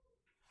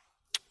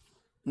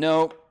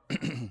 No.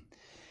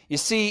 You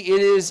see,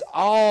 it is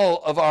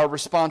all of our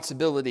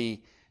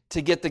responsibility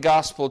to get the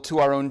gospel to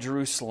our own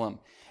Jerusalem.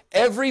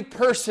 every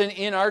person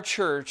in our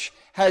church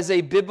has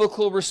a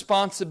biblical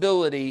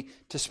responsibility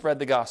to spread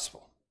the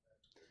gospel.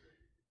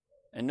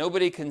 And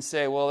nobody can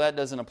say, well, that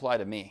doesn't apply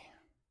to me.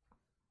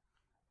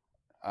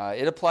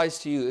 It applies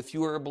to you. If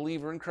you are a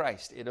believer in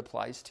Christ, it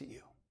applies to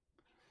you.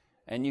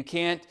 And you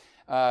can't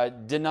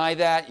deny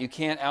that. You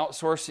can't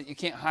outsource it. You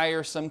can't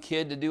hire some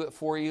kid to do it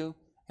for you.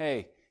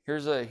 Hey,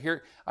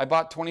 I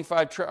bought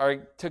 25, I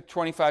took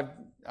 25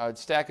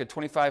 stack of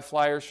 25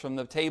 flyers from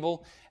the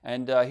table,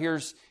 and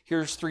here's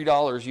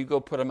 $3. You go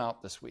put them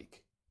out this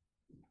week.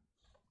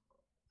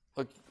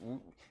 Look,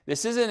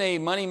 this isn't a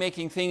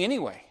money-making thing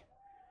anyway.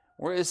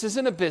 This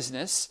isn't a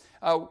business.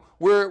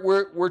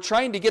 We're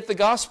trying to get the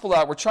gospel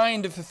out. We're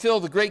trying to fulfill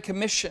the Great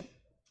Commission.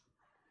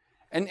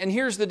 And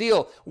here's the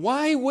deal.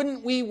 Why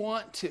wouldn't we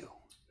want to?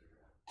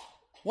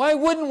 Why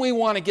wouldn't we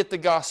want to get the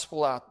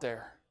gospel out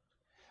there?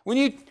 When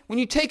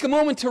you take a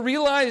moment to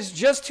realize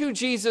just who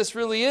Jesus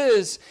really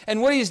is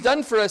and what He's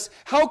done for us,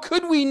 how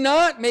could we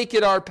not make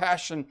it our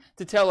passion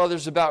to tell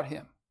others about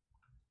Him?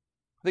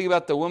 Think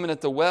about the woman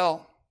at the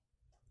well.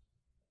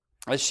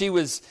 As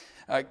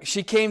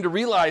she came to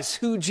realize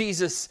who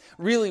Jesus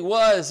really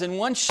was, and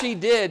once she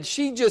did,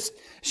 she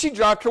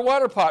dropped her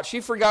water pot. She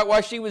forgot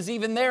why she was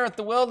even there at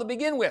the well to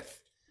begin with.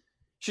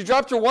 She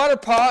dropped her water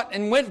pot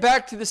and went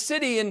back to the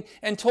city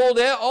and told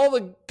all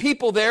the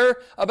people there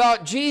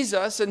about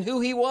Jesus and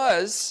who He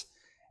was.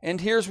 And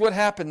here's what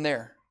happened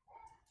there.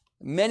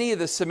 Many of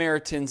the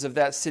Samaritans of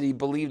that city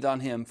believed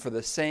on Him for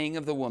the saying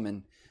of the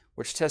woman,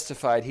 which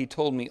testified, He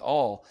told me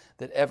all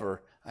that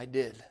ever I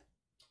did.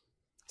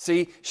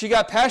 See, she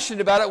got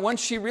passionate about it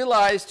once she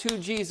realized who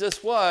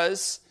Jesus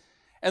was.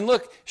 And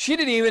look,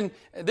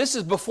 this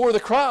is before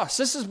the cross.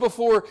 This is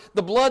before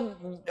the blood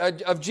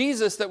of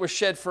Jesus that was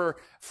shed for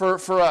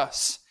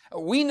us.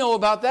 We know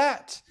about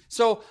that.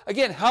 So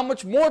again, how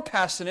much more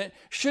passionate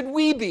should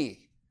we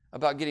be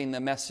about getting the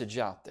message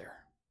out there?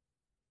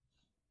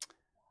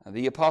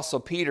 The Apostle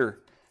Peter,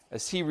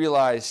 as he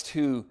realized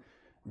who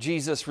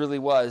Jesus really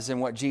was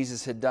and what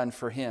Jesus had done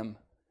for him,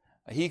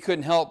 he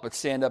couldn't help but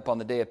stand up on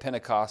the day of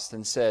Pentecost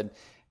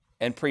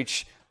and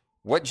preach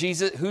who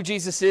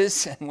Jesus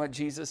is and what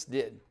Jesus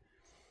did.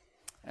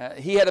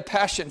 He had a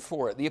passion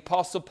for it. The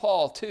Apostle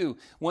Paul, too,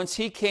 once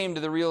he came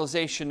to the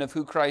realization of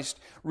who Christ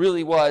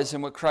really was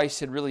and what Christ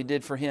had really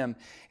did for him,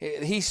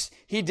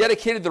 he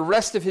dedicated the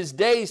rest of his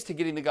days to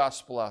getting the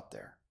gospel out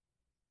there.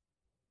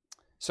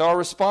 So our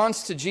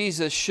response to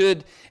Jesus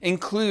should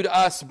include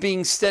us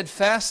being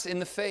steadfast in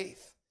the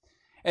faith.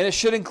 And it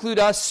should include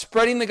us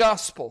spreading the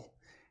gospel.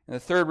 And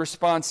the third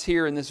response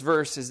here in this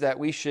verse is that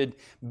we should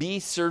be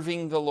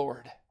serving the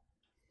Lord.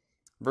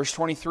 Verse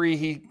 23,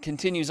 he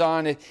continues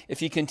on,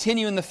 if ye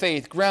continue in the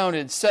faith,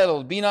 grounded,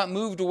 settled, be not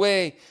moved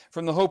away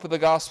from the hope of the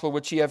gospel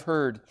which ye have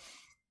heard,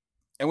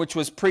 and which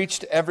was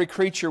preached to every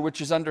creature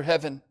which is under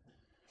heaven,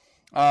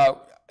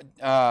 whereof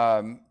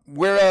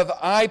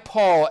I,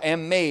 Paul,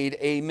 am made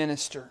a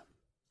minister.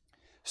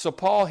 So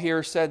Paul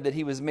here said that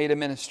he was made a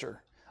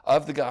minister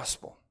of the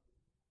gospel.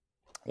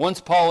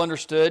 Once Paul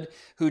understood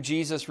who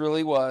Jesus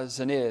really was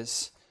and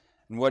is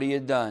and what He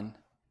had done,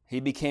 he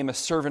became a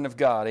servant of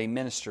God, a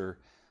minister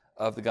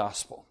of the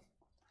gospel.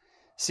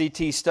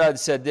 C.T. Studd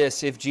said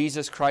this, if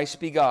Jesus Christ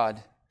be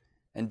God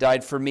and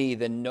died for me,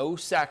 then no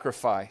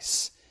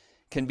sacrifice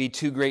can be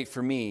too great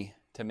for me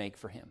to make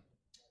for Him.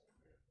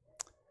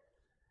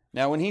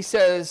 Now when he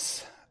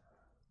says,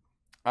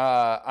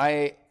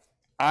 I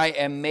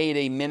am made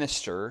a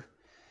minister,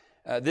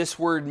 this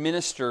word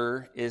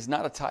minister is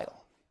not a title.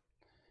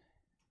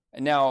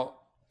 And now,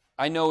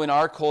 I know in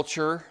our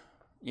culture,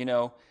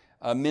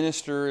 a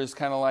minister is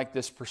kind of like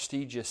this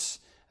prestigious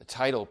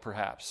title,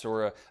 perhaps,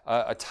 or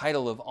a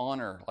title of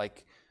honor,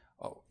 like,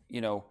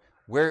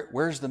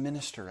 where's the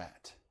minister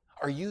at?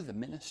 Are you the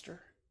minister?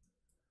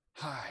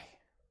 Hi.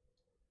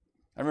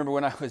 I remember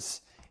when I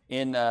was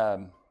in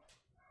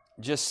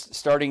just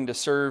starting to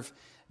serve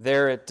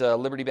there at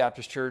Liberty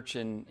Baptist Church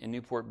in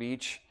Newport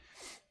Beach.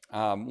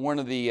 One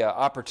of the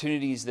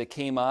opportunities that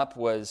came up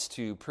was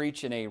to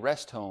preach in a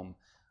rest home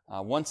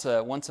once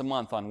a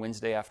month on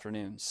Wednesday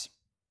afternoons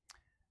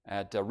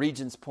at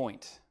Regents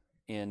Point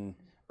in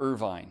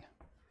Irvine.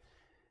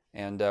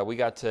 And there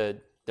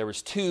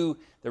was two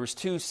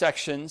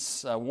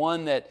sections,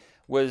 one that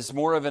was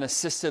more of an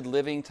assisted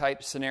living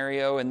type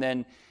scenario, and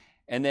then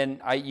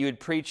you would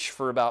preach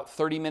for about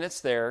 30 minutes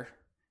there,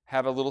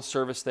 have a little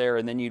service there,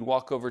 and then you'd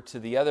walk over to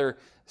the other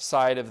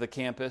side of the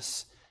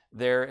campus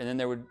there, and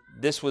then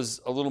this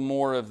was a little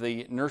more of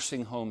the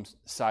nursing home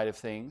side of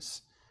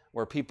things,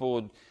 where people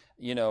would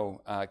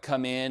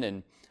come in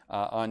and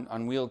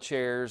on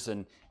wheelchairs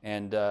and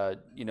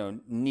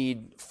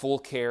need full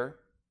care.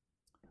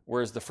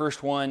 Whereas the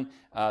first one,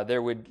 they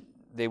would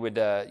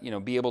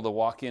be able to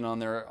walk in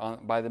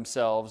by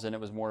themselves, and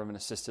it was more of an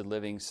assisted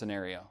living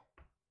scenario.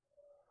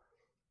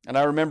 And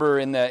I remember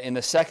in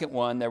the second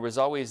one, there was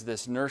always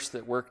this nurse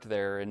that worked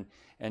there,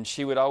 and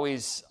she would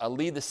always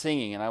lead the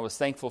singing, and I was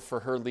thankful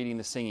for her leading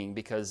the singing,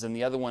 because in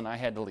the other one I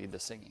had to lead the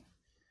singing,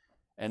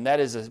 and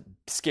that is a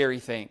scary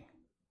thing.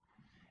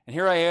 And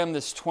here I am,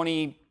 this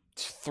 20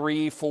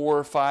 3,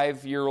 4,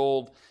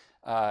 5-year-old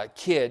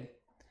kid,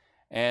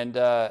 and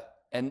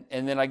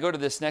then I go to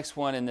this next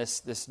one, and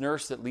this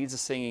nurse that leads the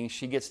singing,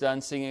 she gets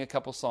done singing a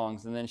couple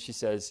songs, and then she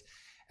says,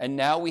 "And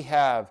now we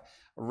have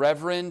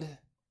Reverend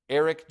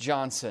Eric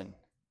Johnson."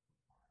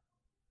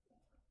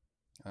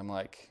 I'm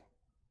like,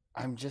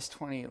 I'm just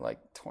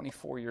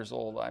 24 years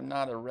old. I'm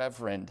not a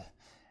reverend,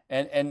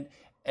 and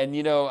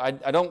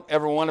I don't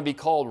ever want to be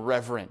called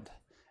reverend.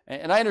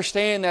 And I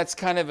understand that's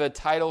kind of a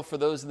title for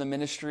those in the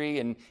ministry,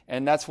 and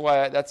that's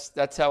why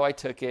that's how I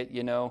took it,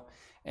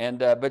 And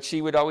but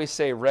she would always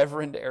say,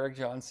 "Reverend Eric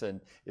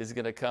Johnson is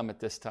going to come at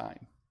this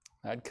time."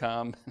 I'd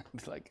come,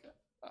 and be like,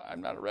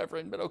 "I'm not a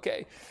reverend, but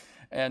okay."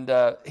 And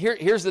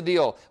here's the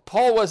deal: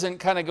 Paul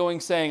wasn't kind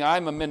of saying,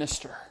 "I'm a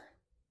minister,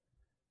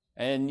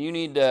 and you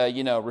need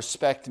to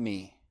respect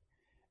me."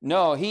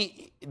 No,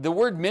 the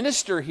word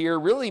minister here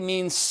really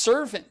means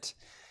servant.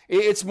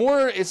 It's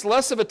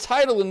less of a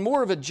title and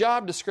more of a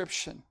job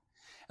description.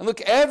 And look,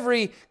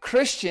 every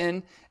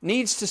Christian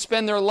needs to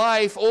spend their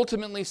life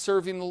ultimately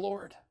serving the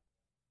Lord.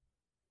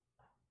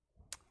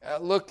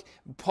 Look,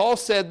 Paul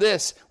said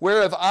this,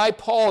 "Whereof I,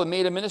 Paul, am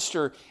made a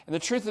minister." And the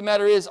truth of the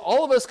matter is,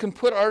 all of us can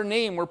put our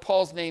name where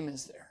Paul's name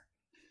is there.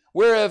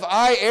 "Whereof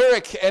I,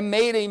 Eric, am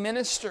made a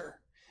minister."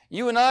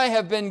 You and I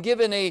have been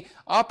given an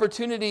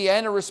opportunity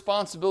and a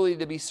responsibility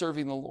to be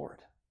serving the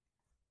Lord.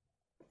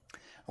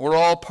 We're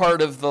all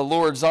part of the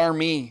Lord's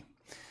army.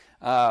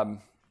 I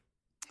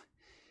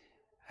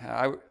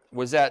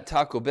was at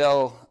Taco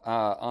Bell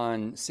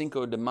on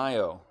Cinco de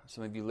Mayo.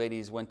 Some of you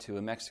ladies went to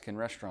a Mexican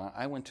restaurant.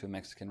 I went to a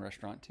Mexican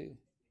restaurant too.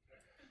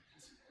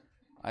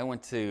 I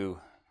went to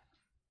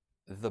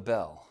the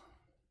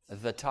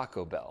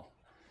Taco Bell.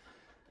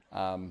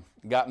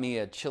 Got me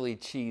a chili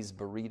cheese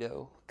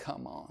burrito.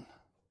 Come on.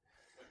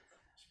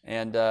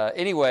 And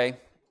anyway,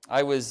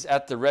 I was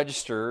at the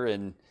register,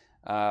 and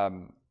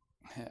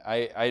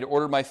I'd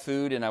ordered my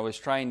food, and I was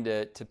trying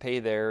to pay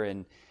there,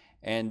 and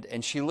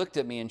she looked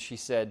at me and she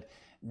said,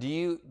 "Do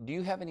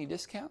you have any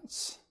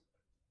discounts?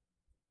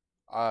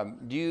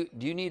 Do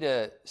you need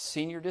a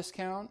senior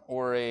discount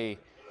or a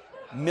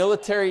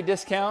military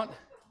discount?"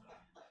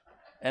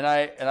 And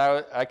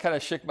I kind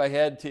of shook my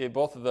head to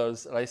both of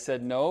those, and I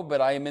said, "No,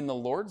 but I am in the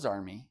Lord's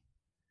army."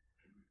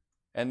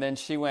 And then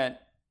she went,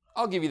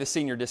 "I'll give you the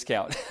senior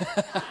discount."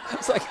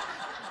 It's like,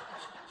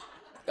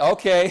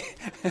 okay.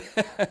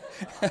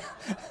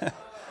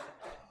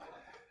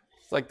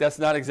 It's like, that's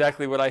not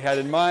exactly what I had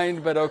in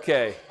mind, but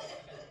okay.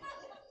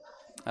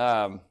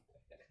 I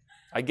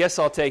guess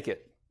I'll take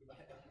it.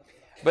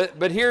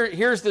 But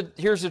here's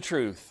the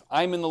truth.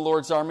 I'm in the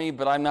Lord's army,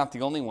 but I'm not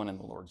the only one in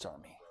the Lord's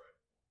army.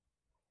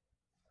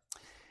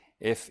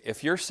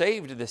 If you're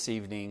saved this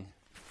evening,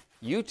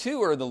 you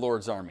too are in the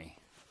Lord's army.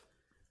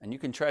 And you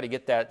can try to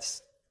get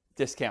that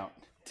discount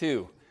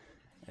too.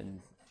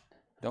 And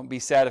don't be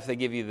sad if they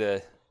give you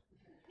the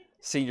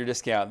senior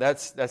discount.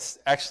 That's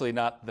actually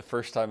not the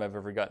first time I've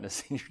ever gotten a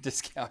senior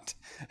discount.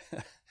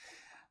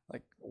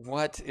 Like,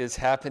 what is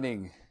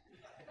happening?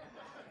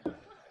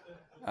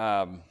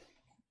 Don't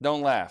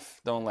laugh.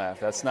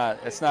 It's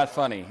not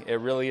funny. It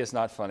really is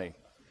not funny.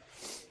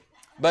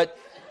 But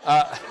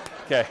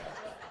okay.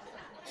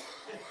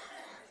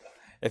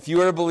 If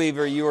you are a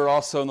believer, you are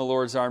also in the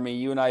Lord's army.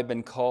 You and I have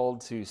been called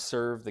to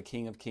serve the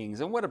King of Kings.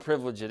 And what a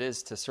privilege it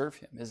is to serve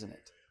him, isn't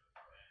it?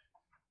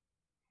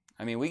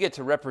 I mean, we get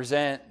to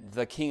represent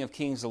the King of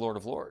Kings, the Lord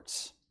of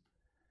Lords.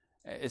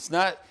 It's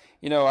not,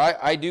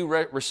 I do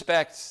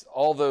respect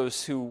all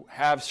those who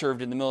have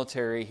served in the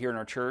military here in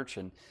our church.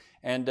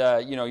 And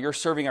you're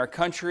serving our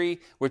country,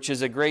 which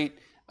is a great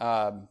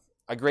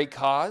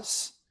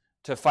cause,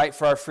 to fight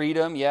for our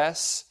freedom,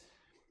 yes,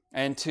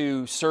 and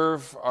to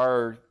serve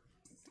our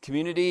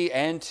community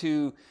and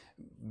to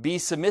be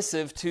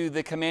submissive to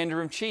the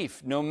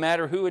commander-in-chief, no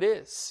matter who it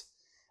is.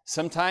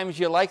 Sometimes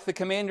you like the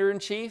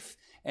commander-in-chief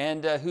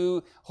and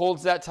who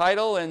holds that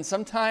title, and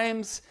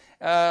sometimes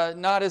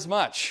not as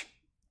much,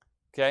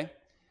 okay?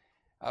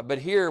 But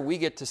here we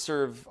get to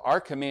serve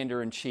our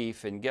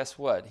commander-in-chief, and guess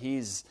what?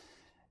 He's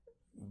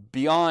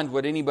beyond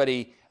what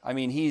anybody,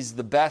 he's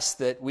the best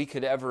that we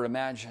could ever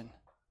imagine.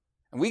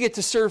 And we get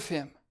to serve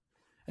him,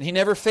 and he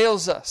never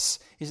fails us.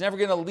 He's never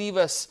going to leave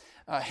us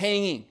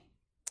hanging.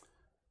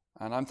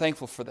 And I'm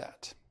thankful for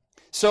that.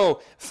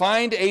 So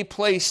find a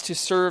place to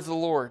serve the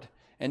Lord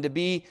and to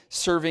be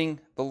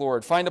serving the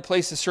Lord. Find a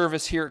place of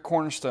service here at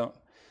Cornerstone.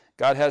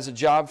 God has a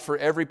job for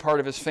every part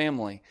of his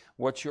family.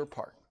 What's your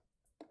part?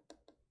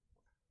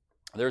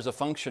 There's a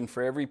function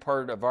for every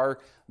part of our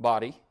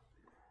body.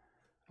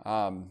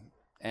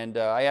 And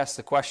I asked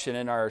the question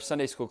in our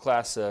Sunday school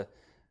class a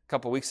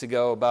couple weeks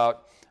ago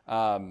about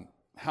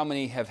how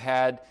many have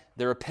had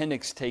their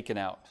appendix taken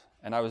out.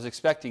 And I was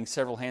expecting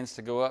several hands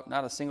to go up.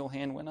 Not a single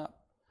hand went up.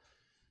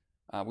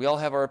 We all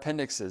have our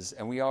appendixes,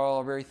 and we are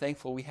all very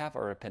thankful we have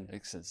our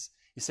appendixes.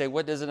 You say,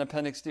 what does an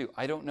appendix do?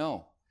 I don't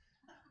know.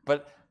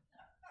 But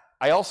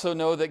I also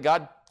know that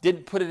God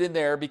didn't put it in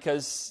there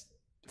because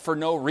for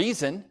no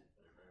reason.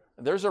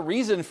 There's a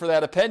reason for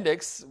that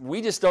appendix.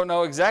 We just don't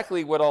know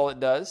exactly what all it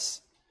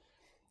does.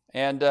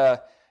 And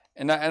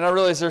And I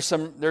realize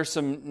there's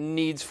some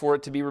needs for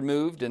it to be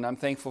removed, and I'm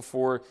thankful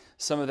for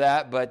some of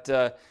that. But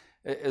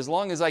as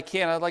long as I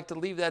can, I'd like to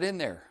leave that in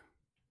there.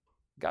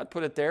 God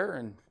put it there,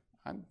 and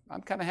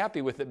I'm kind of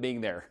happy with it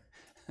being there.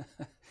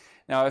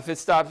 Now, if it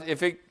stops,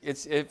 if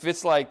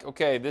it's like,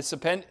 okay, this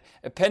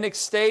appendix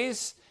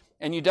stays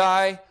and you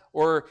die,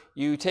 or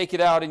you take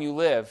it out and you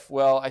live,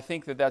 well, I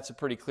think that's a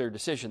pretty clear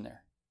decision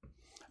there.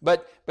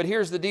 But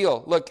here's the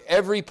deal. Look,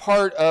 every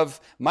part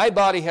of my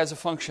body has a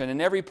function,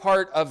 and every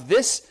part of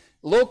this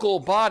local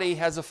body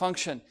has a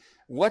function.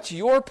 What's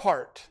your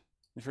part?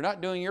 If you're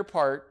not doing your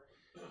part,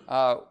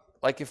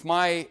 like if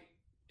my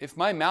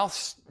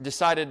mouth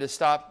decided to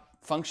stop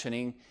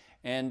functioning,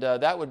 and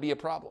that would be a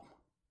problem.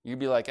 You'd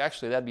be like,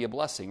 actually, that'd be a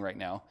blessing right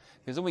now,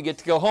 because then we get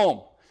to go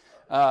home.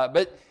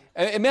 But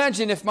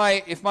imagine if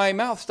my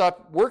mouth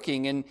stopped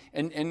working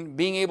and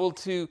being able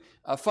to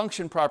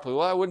function properly.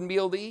 Well, I wouldn't be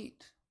able to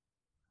eat.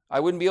 I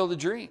wouldn't be able to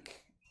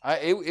drink.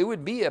 It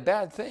would be a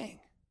bad thing.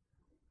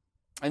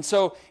 And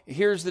so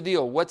here's the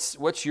deal.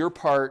 What's your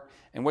part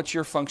and what's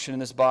your function in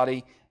this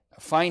body?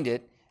 Find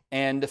it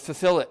and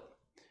fulfill it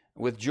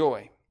with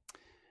joy.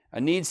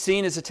 A need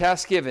seen is a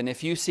task given.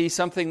 If you see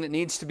something that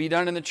needs to be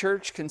done in the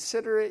church,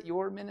 consider it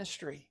your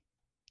ministry.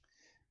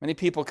 Many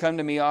people come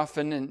to me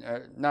often, and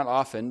not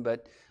often,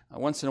 but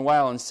once in a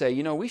while, and say,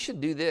 we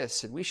should do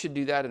this and we should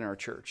do that in our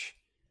church.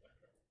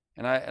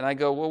 And I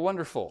go, well,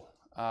 wonderful.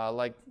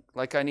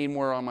 Like I need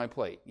more on my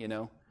plate,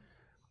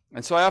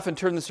 And so I often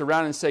turn this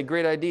around and say,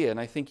 great idea,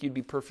 and I think you'd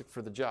be perfect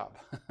for the job.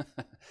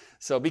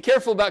 So be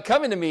careful about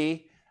coming to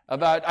me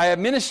about I have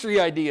ministry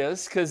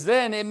ideas, because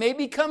then it may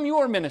become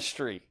your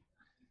ministry.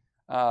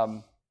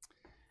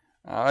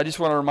 I just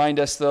want to remind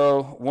us,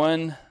 though,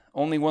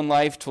 only one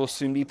life will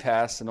soon be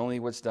passed, and only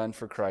what's done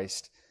for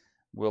Christ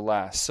will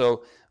last.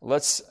 So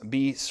let's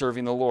be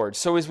serving the Lord.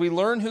 So as we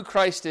learn who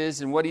Christ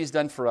is and what He's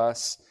done for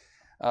us,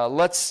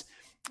 let's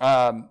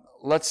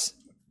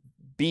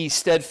be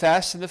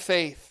steadfast in the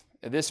faith.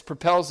 This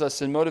propels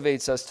us and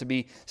motivates us to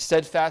be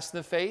steadfast in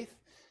the faith,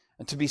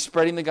 and to be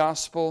spreading the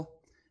gospel,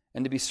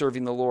 and to be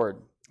serving the Lord.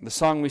 The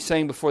song we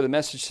sang before the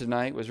message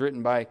tonight was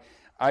written by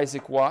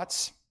Isaac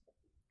Watts,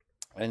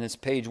 and it's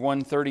page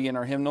 130 in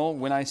our hymnal,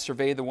 When I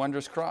Survey the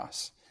Wondrous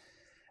Cross.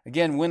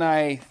 Again, when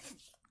I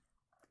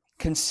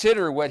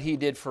consider what He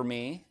did for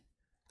me,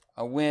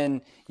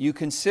 when you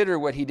consider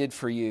what He did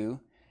for you,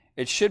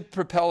 it should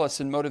propel us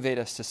and motivate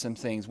us to some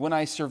things. When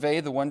I survey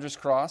the wondrous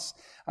cross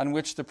on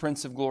which the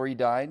Prince of Glory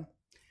died,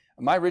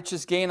 my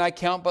richest gain I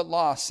count but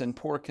loss, and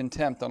pour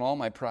contempt on all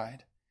my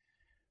pride.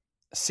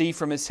 See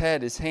from His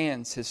head, His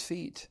hands, His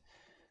feet,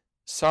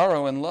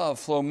 sorrow and love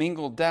flow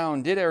mingled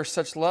down. Did e'er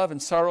such love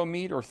and sorrow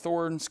meet, or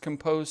thorns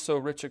compose so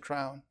rich a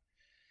crown?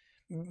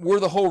 Were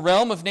the whole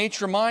realm of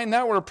nature mine,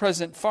 that were a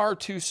present far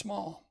too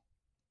small.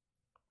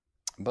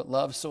 But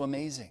love so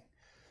amazing,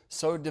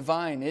 so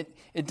divine,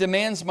 it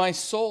demands my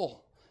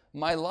soul,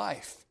 my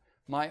life,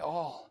 my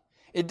all.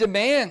 It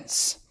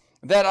demands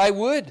that I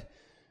would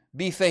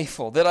be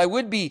faithful, that I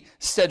would be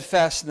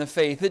steadfast in the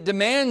faith. It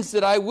demands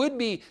that I would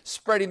be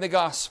spreading the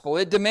gospel.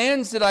 It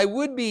demands that I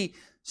would be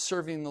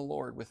serving the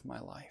Lord with my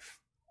life.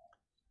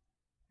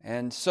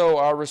 And so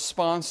our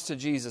response to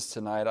Jesus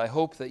tonight, I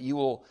hope that you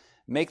will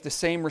make the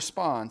same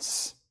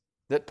response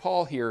that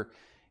Paul here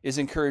is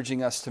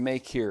encouraging us to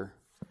make here.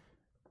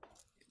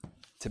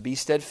 To be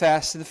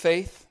steadfast in the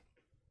faith,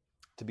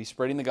 to be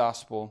spreading the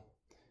gospel,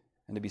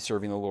 and to be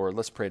serving the Lord.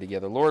 Let's pray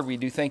together. Lord, we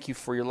do thank You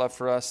for Your love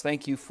for us.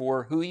 Thank You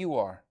for who You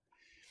are.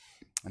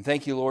 And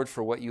thank You, Lord,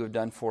 for what You have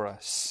done for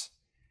us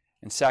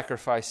in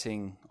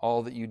sacrificing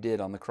all that You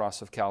did on the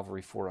cross of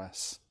Calvary for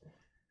us.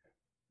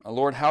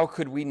 Lord, how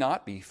could we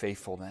not be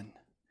faithful then?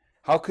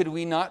 How could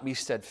we not be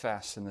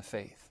steadfast in the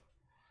faith?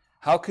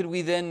 How could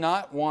we then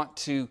not want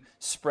to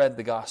spread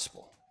the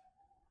gospel?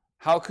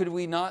 How could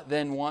we not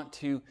then want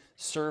to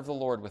serve the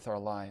Lord with our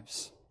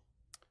lives?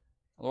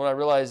 Lord, I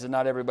realize that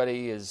not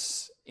everybody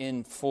is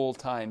in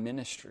full-time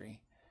ministry.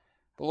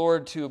 But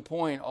Lord, to a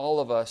point, all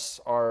of us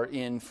are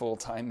in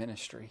full-time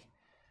ministry.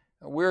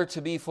 We're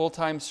to be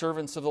full-time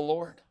servants of the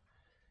Lord.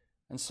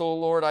 And so,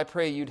 Lord, I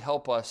pray You'd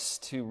help us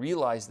to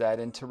realize that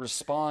and to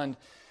respond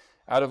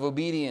out of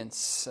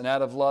obedience and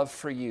out of love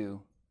for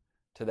You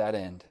to that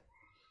end.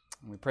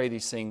 And we pray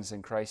these things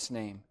in Christ's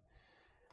name.